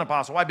called an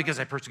apostle. Why? Because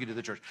I persecuted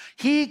the church.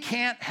 He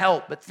can't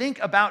help but think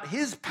about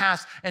his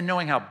past and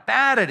knowing how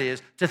bad it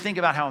is to think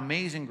about how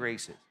amazing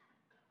grace is.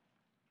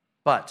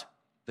 But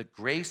the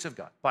grace of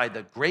God, by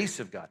the grace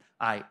of God,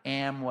 I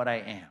am what I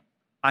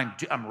am.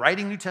 I'm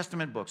writing New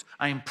Testament books.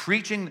 I am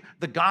preaching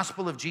the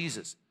gospel of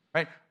Jesus,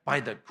 right? By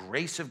the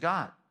grace of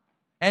God.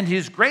 And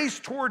his grace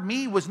toward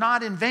me was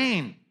not in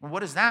vain. Well, what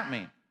does that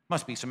mean?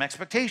 Must be some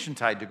expectation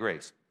tied to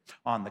grace.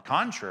 On the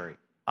contrary,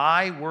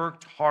 I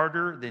worked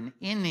harder than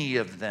any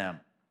of them,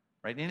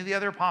 right? Any of the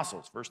other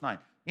apostles, verse 9,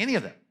 any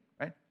of them,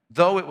 right?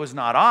 Though it was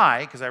not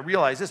I, because I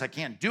realize this, I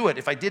can't do it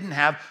if I didn't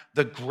have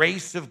the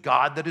grace of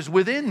God that is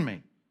within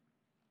me.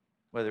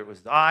 Whether it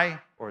was I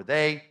or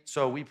they,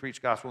 so we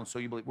preach gospel and so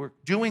you believe. We're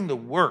doing the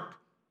work.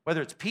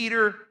 Whether it's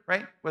Peter,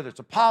 right? Whether it's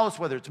Apollos,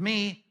 whether it's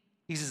me.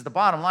 He says the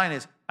bottom line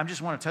is, I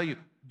just want to tell you,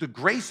 the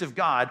grace of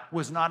God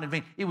was not in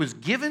vain. It was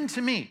given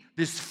to me,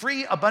 this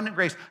free, abundant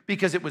grace,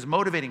 because it was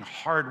motivating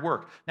hard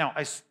work. Now,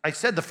 I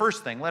said the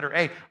first thing, letter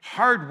A,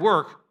 hard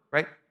work,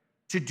 right,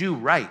 to do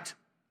right.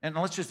 And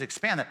let's just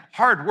expand that.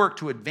 Hard work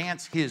to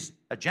advance his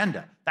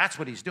agenda. That's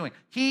what he's doing.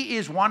 He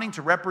is wanting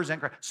to represent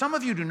Christ. Some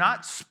of you do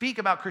not speak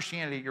about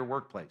Christianity at your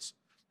workplace.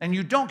 And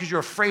you don't because you're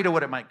afraid of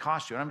what it might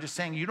cost you. And I'm just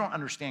saying you don't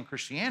understand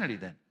Christianity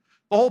then.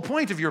 The whole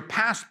point of your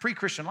past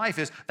pre-Christian life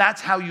is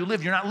that's how you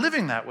live. You're not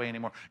living that way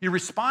anymore. You're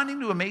responding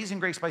to amazing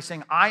grace by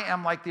saying, I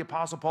am like the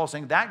Apostle Paul,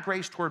 saying that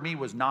grace toward me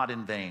was not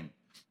in vain.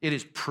 It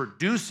is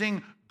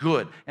producing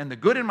good. And the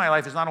good in my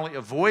life is not only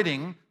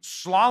avoiding,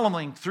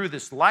 slaloming through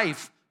this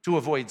life to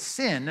avoid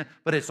sin,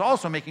 but it's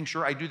also making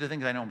sure I do the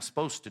things I know I'm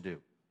supposed to do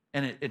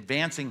and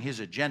advancing his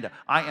agenda.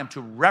 I am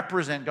to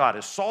represent God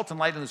as salt and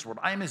light in this world.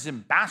 I am his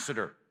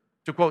ambassador,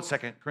 to quote 2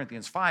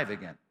 Corinthians 5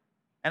 again.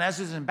 And as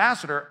his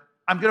ambassador,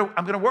 I'm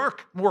gonna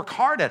work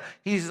hard at it.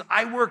 He says,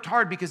 I worked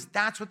hard because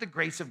that's what the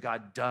grace of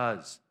God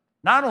does.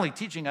 Not only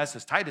teaching us,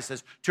 as Titus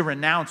says, to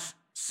renounce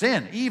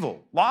sin,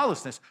 evil,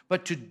 lawlessness,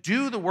 but to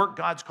do the work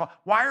God's called.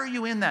 Why are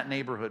you in that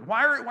neighborhood?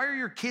 Why are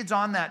your kids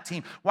on that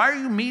team? Why are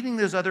you meeting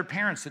those other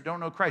parents that don't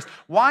know Christ?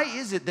 Why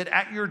is it that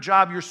at your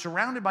job you're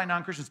surrounded by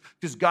non-Christians?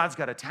 Because God's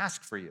got a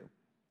task for you.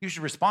 You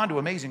should respond to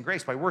amazing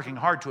grace by working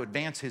hard to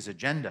advance his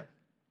agenda.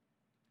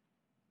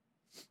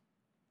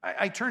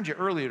 I turned you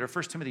earlier to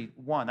 1 Timothy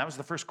 1. That was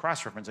the first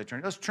cross-reference I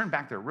turned. Let's turn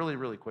back there really,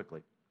 really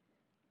quickly.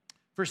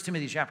 1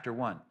 Timothy chapter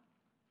 1.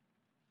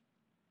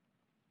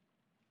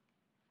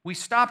 We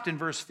stopped in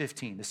verse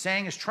 15. The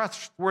saying is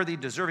trustworthy,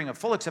 deserving of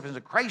full acceptance,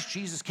 that Christ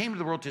Jesus came to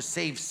the world to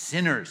save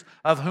sinners,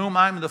 of whom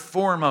I'm the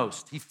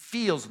foremost. He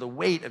feels the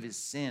weight of his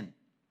sin.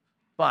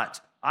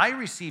 But I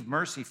received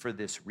mercy for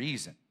this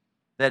reason,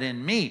 that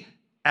in me,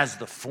 as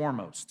the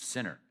foremost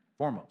sinner,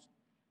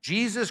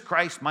 Jesus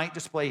Christ might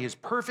display his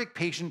perfect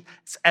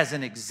patience as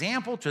an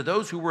example to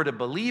those who were to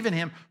believe in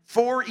him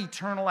for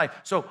eternal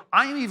life. So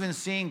I'm even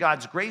seeing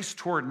God's grace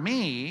toward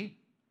me,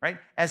 right,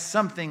 as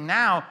something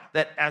now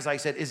that, as I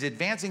said, is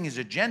advancing his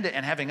agenda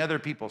and having other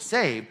people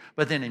saved,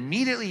 but then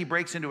immediately he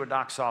breaks into a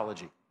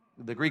doxology,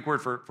 the Greek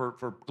word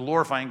for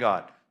glorifying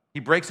God. He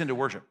breaks into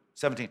worship.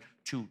 17,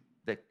 to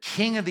the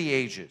King of the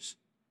ages,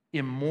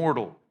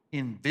 immortal,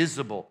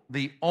 invisible,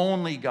 the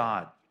only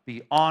God,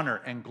 be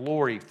honor and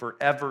glory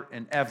forever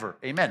and ever.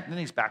 Amen. And then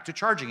he's back to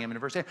charging him in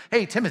verse 8.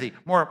 Hey, Timothy,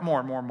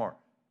 more.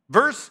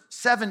 Verse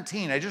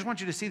 17, I just want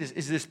you to see this,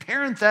 is this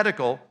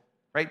parenthetical,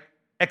 right,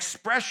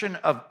 expression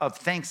of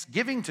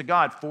thanksgiving to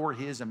God for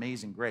his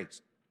amazing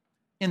grace.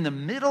 In the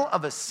middle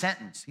of a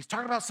sentence, he's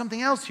talking about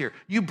something else here.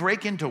 You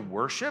break into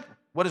worship.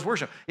 What is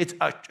worship? It's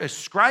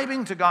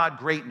ascribing to God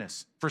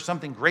greatness for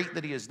something great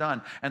that he has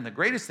done. And the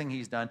greatest thing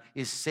he's done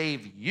is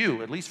save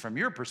you, at least from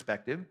your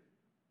perspective,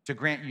 to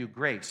grant you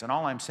grace. And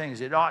all I'm saying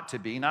is it ought to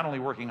be not only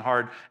working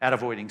hard at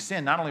avoiding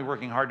sin, not only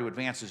working hard to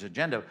advance his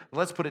agenda, but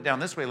let's put it down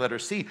this way, letter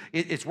C,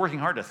 it's working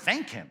hard to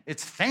thank him.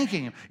 It's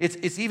thanking him.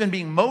 It's even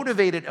being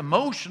motivated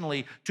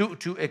emotionally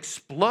to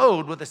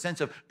explode with a sense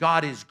of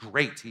God is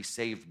great, he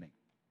saved me.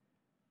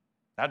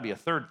 That'd be a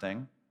third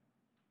thing.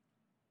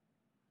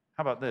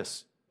 How about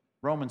this?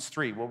 Romans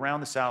 3. We'll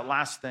round this out.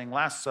 Last thing,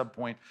 last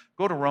subpoint.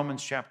 Go to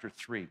Romans chapter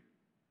 3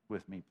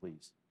 with me,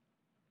 please.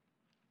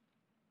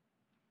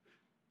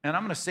 And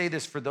I'm going to say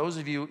this for those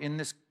of you in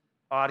this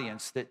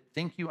audience that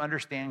think you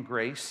understand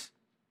grace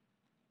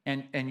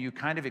and you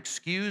kind of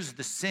excuse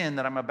the sin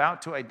that I'm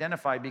about to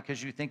identify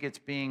because you think it's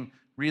being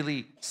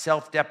really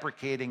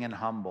self-deprecating and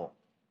humble.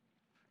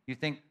 You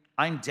think,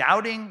 I'm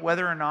doubting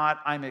whether or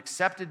not I'm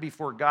accepted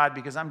before God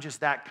because I'm just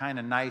that kind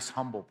of nice,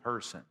 humble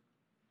person.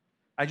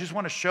 I just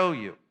want to show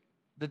you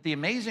that the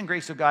amazing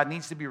grace of God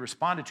needs to be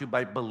responded to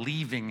by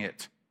believing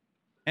it.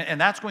 And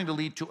that's going to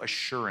lead to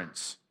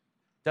assurance.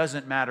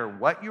 Doesn't matter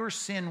what your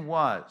sin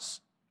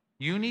was,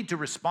 you need to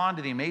respond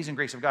to the amazing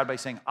grace of God by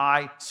saying,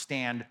 I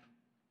stand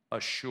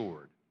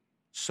assured.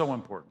 So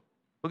important.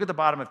 Look at the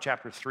bottom of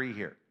chapter 3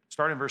 here.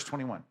 Start in verse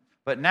 21.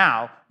 But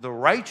now the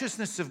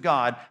righteousness of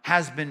God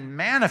has been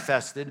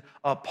manifested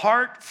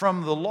apart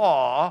from the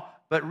law,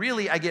 but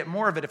really I get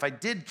more of it if I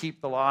did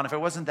keep the law and if it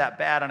wasn't that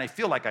bad, and I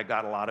feel like I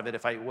got a lot of it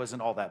if it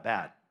wasn't all that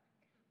bad.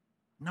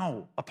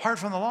 No, apart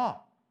from the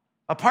law.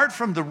 Apart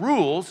from the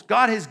rules,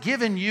 God has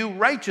given you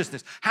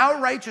righteousness. How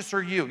righteous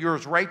are you? You're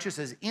as righteous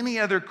as any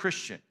other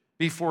Christian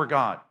before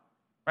God.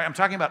 Right? I'm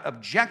talking about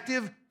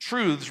objective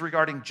truths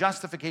regarding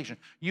justification.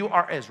 You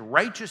are as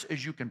righteous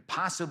as you can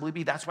possibly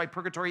be. That's why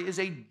purgatory is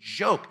a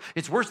joke.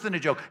 It's worse than a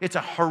joke. It's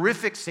a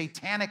horrific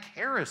satanic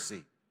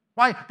heresy.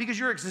 Why? Because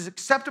you're as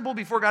acceptable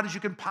before God as you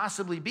can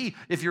possibly be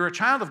if you're a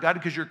child of God,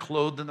 because you're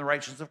clothed in the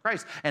righteousness of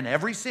Christ. And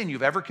every sin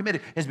you've ever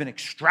committed has been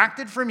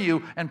extracted from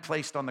you and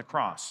placed on the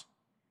cross.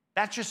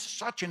 That's just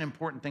such an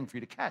important thing for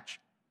you to catch.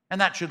 And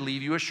that should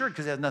leave you assured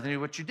because it has nothing to do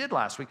with what you did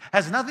last week. It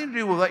has nothing to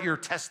do with what your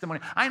testimony.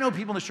 I know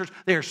people in the church,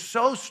 they are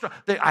so strong.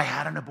 I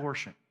had an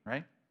abortion,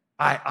 right?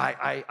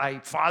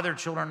 I fathered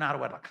children out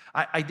of wedlock.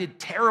 I did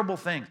terrible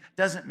things.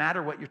 Doesn't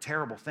matter what your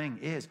terrible thing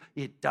is.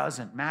 It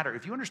doesn't matter.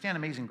 If you understand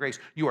amazing grace,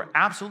 you are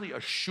absolutely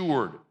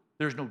assured.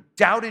 There's no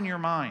doubt in your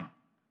mind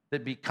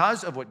that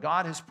because of what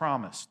God has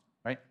promised,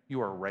 right,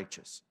 you are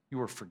righteous. You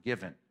are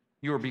forgiven.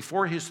 You are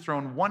before his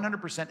throne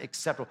 100%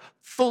 acceptable,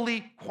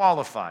 fully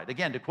qualified.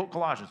 Again, to quote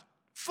Colossians,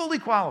 fully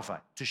qualified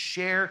to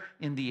share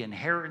in the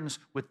inheritance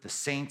with the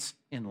saints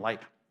in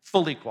light.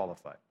 Fully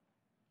qualified.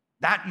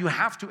 That you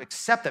have to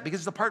accept that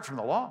because it's apart from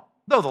the law.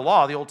 Though the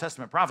law, the Old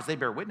Testament prophets, they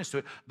bear witness to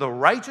it. The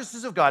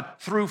righteousness of God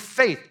through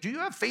faith. Do you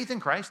have faith in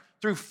Christ?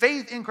 Through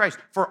faith in Christ.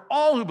 For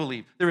all who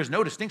believe, there is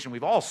no distinction.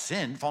 We've all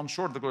sinned, fallen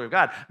short of the glory of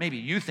God. Maybe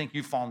you think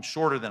you've fallen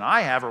shorter than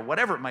I have or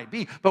whatever it might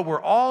be, but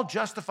we're all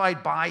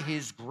justified by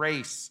his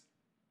grace,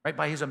 right?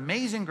 By his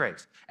amazing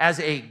grace as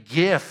a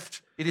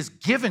gift. It is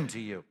given to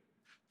you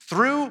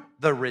through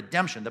the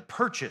redemption, the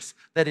purchase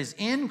that is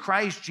in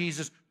Christ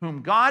Jesus,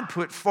 whom God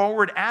put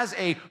forward as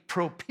a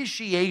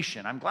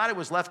propitiation. I'm glad it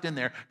was left in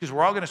there because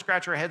we're all going to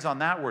scratch our heads on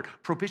that word,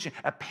 propitiation,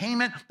 a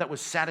payment that was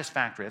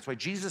satisfactory. That's why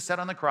Jesus said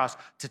on the cross,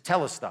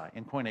 tetelestai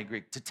in Koine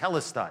Greek,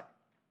 tetelestai.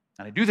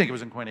 And I do think it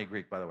was in Koine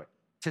Greek, by the way,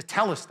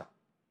 tetelestai.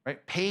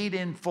 Right? Paid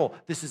in full.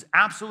 This is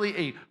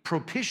absolutely a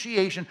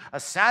propitiation, a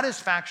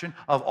satisfaction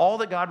of all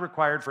that God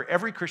required for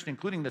every Christian,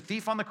 including the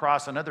thief on the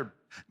cross, another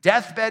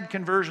deathbed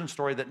conversion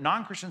story that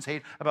non-Christians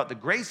hate about the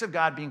grace of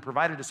God being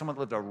provided to someone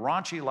that lived a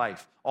raunchy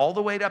life, all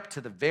the way up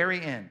to the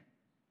very end.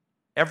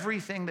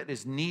 Everything that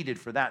is needed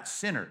for that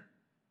sinner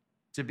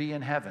to be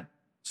in heaven,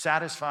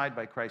 satisfied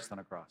by Christ on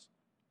a cross.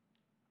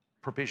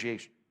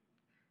 Propitiation.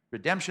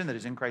 Redemption that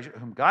is in Christ,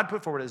 whom God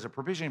put forward as a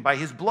propitiation by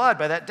his blood,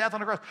 by that death on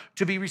the cross,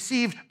 to be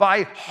received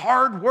by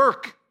hard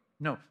work.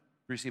 No,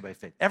 received by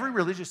faith. Every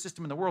religious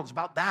system in the world is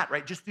about that,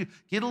 right? Just to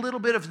get a little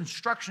bit of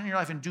instruction in your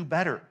life and do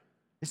better.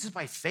 This is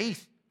by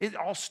faith. It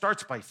all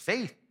starts by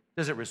faith.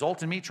 Does it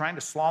result in me trying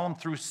to slalom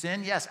through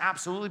sin? Yes,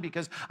 absolutely,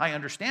 because I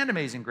understand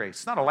amazing grace.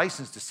 It's not a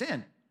license to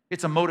sin.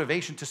 It's a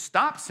motivation to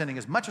stop sinning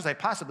as much as I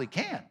possibly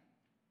can.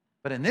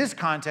 But in this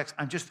context,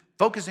 I'm just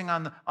focusing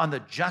on the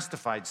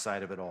justified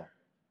side of it all,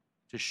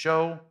 to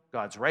show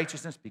God's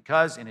righteousness,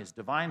 because in his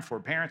divine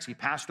forbearance, he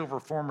passed over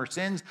former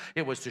sins.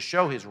 It was to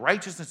show his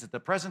righteousness at the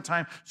present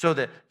time so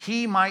that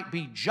he might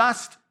be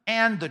just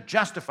and the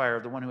justifier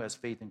of the one who has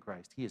faith in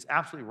Christ. He is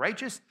absolutely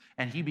righteous,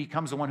 and he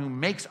becomes the one who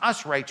makes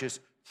us righteous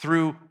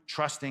through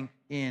trusting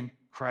in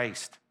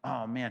Christ.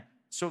 Oh, man.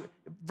 So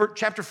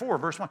chapter 4,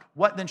 verse 1,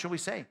 what then shall we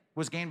say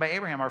was gained by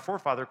Abraham, our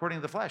forefather, according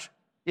to the flesh?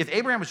 If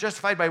Abraham was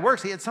justified by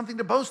works, he had something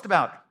to boast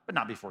about, but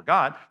not before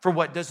God. For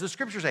what does the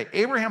scripture say?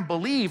 Abraham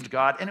believed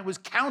God, and it was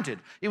counted.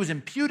 It was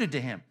imputed to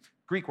him.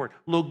 Greek word,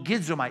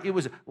 logizomai. It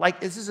was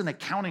like, this is an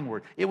accounting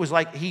word. It was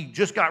like he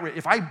just got rid.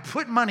 If I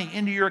put money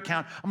into your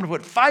account, I'm going to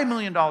put $5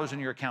 million in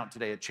your account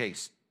today at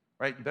Chase,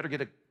 right? You better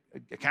get an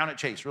account at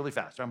Chase really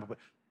fast. I'm going to put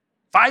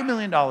 $5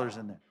 million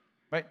in there,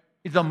 right?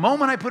 The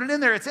moment I put it in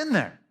there, it's in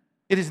there.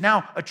 It is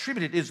now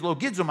attributed. It is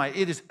logizomai.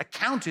 It is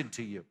accounted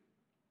to you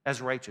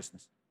as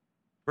righteousness.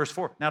 Verse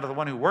 4, now to the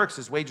one who works,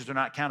 his wages are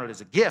not counted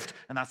as a gift.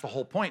 And that's the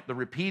whole point, the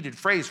repeated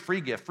phrase,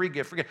 free gift, free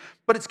gift, free gift.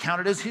 But it's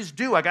counted as his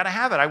due. I got to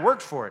have it. I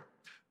worked for it.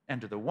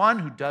 And to the one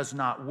who does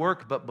not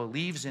work but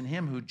believes in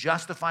him who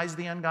justifies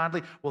the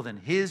ungodly, well, then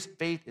his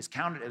faith is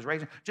counted as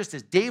righteous. Just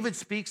as David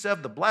speaks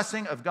of the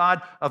blessing of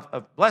God,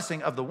 of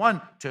blessing of the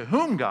one to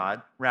whom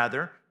God,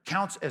 rather,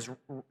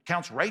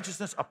 counts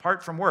righteousness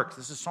apart from works.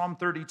 This is Psalm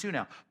 32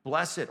 now.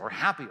 Blessed or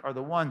happy are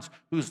the ones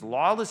whose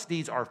lawless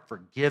deeds are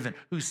forgiven,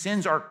 whose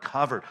sins are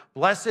covered.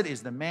 Blessed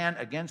is the man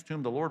against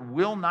whom the Lord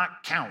will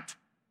not count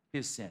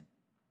his sin.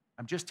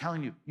 I'm just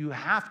telling you, you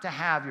have to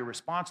have your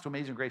response to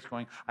Amazing Grace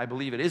going, I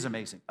believe it is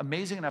amazing.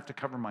 Amazing enough to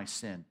cover my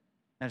sin.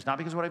 And it's not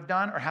because of what I've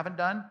done or haven't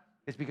done.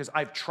 It's because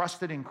I've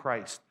trusted in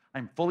Christ.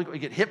 I'm fully, you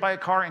get hit by a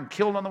car and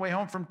killed on the way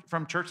home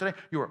from church today,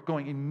 you are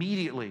going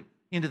immediately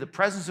into the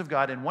presence of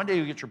God, and one day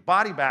you'll get your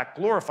body back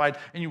glorified,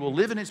 and you will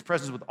live in his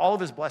presence with all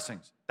of his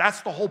blessings.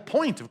 That's the whole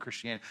point of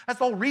Christianity. That's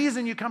the whole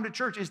reason you come to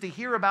church, is to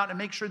hear about and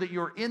make sure that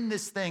you're in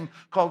this thing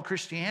called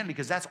Christianity,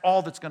 because that's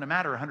all that's going to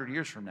matter 100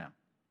 years from now.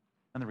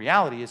 And the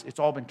reality is, it's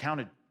all been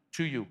counted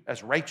to you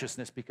as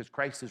righteousness because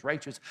Christ is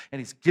righteous, and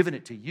he's given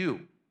it to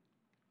you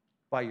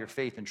by your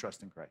faith and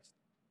trust in Christ.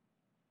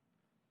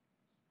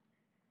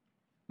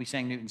 We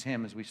sang Newton's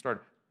hymn as we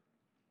started,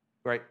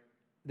 right?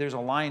 There's a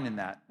line in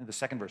that, in the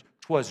second verse.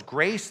 'Twas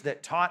grace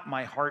that taught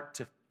my heart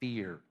to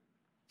fear,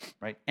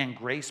 right? And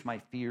grace my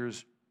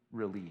fears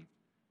relieved.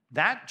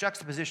 That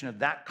juxtaposition of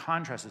that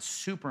contrast is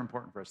super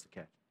important for us to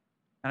catch.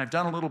 And I've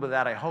done a little bit of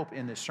that, I hope,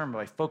 in this sermon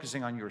by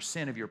focusing on your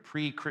sin of your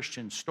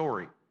pre-Christian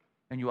story.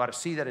 And you ought to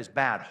see that as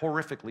bad,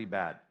 horrifically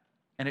bad.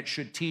 And it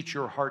should teach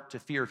your heart to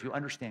fear if you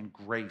understand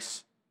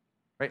grace,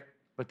 right?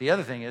 But the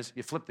other thing is,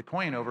 you flip the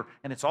coin over,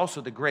 and it's also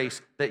the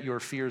grace that your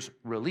fears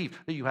relieve,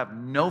 that you have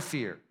no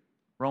fear.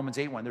 Romans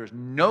 8:1, there is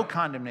no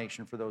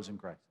condemnation for those in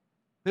Christ.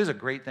 This is a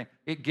great thing.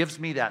 It gives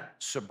me that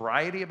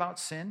sobriety about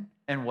sin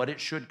and what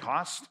it should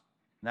cost.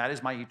 And that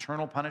is my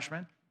eternal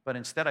punishment. But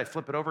instead, I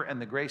flip it over,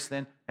 and the grace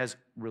then has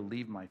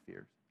relieved my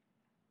fears.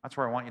 That's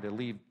where I want you to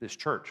leave this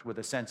church, with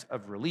a sense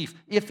of relief,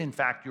 if in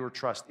fact your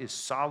trust is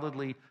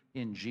solidly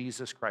in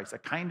Jesus Christ. A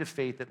kind of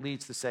faith that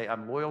leads to say,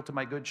 I'm loyal to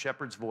my good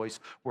shepherd's voice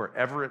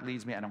wherever it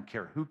leads me. I don't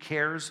care who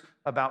cares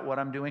about what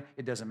I'm doing.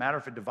 It doesn't matter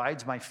if it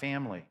divides my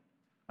family.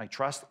 My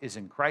trust is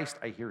in Christ.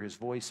 I hear his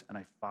voice, and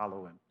I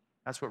follow him.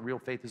 That's what real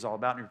faith is all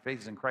about. And if your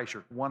faith is in Christ,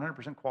 you're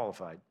 100%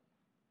 qualified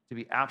to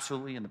be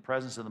absolutely in the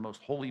presence of the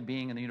most holy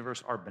being in the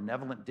universe, our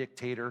benevolent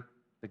dictator,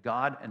 the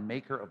God and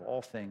maker of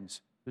all things,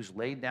 who's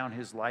laid down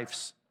his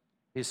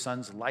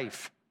son's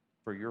life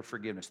for your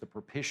forgiveness, the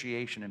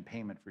propitiation and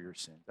payment for your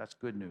sins. That's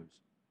good news.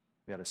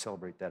 We got to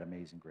celebrate that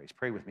amazing grace.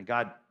 Pray with me.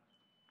 God,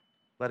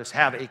 let us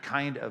have a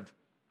kind of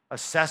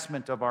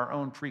assessment of our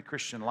own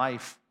pre-Christian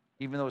life,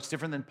 even though it's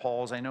different than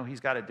Paul's. I know he's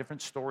got a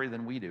different story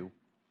than we do.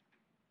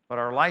 But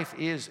our life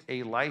is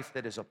a life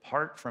that is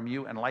apart from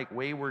you, and like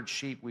wayward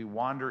sheep, we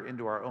wander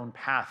into our own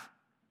path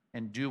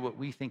and do what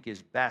we think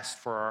is best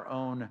for our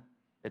own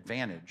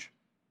advantage.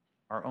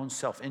 Our own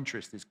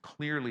self-interest is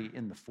clearly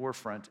in the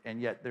forefront,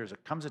 and yet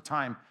comes a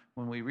time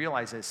when we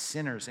realize as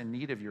sinners in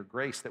need of your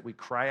grace that we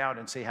cry out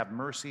and say, have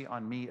mercy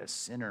on me, a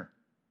sinner.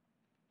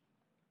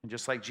 And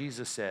just like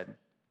Jesus said,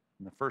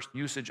 in the first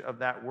usage of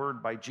that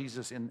word by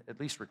Jesus, at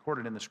least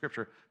recorded in the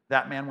scripture,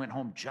 that man went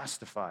home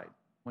justified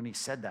when he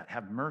said that,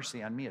 have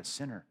mercy on me, a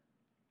sinner.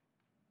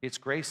 It's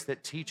grace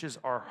that teaches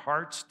our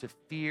hearts to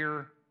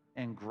fear,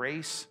 and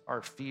grace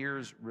our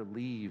fears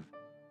relieve.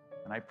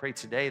 And I pray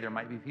today there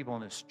might be people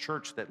in this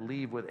church that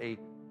leave with a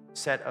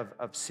set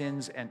of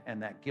sins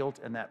and that guilt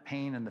and that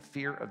pain and the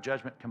fear of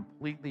judgment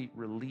completely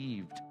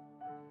relieved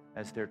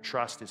as their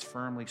trust is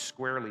firmly,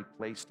 squarely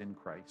placed in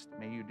Christ.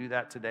 May you do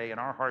that today in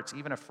our hearts,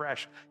 even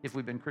afresh. If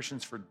we've been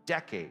Christians for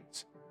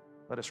decades,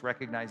 let us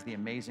recognize the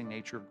amazing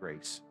nature of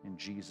grace in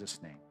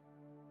Jesus' name.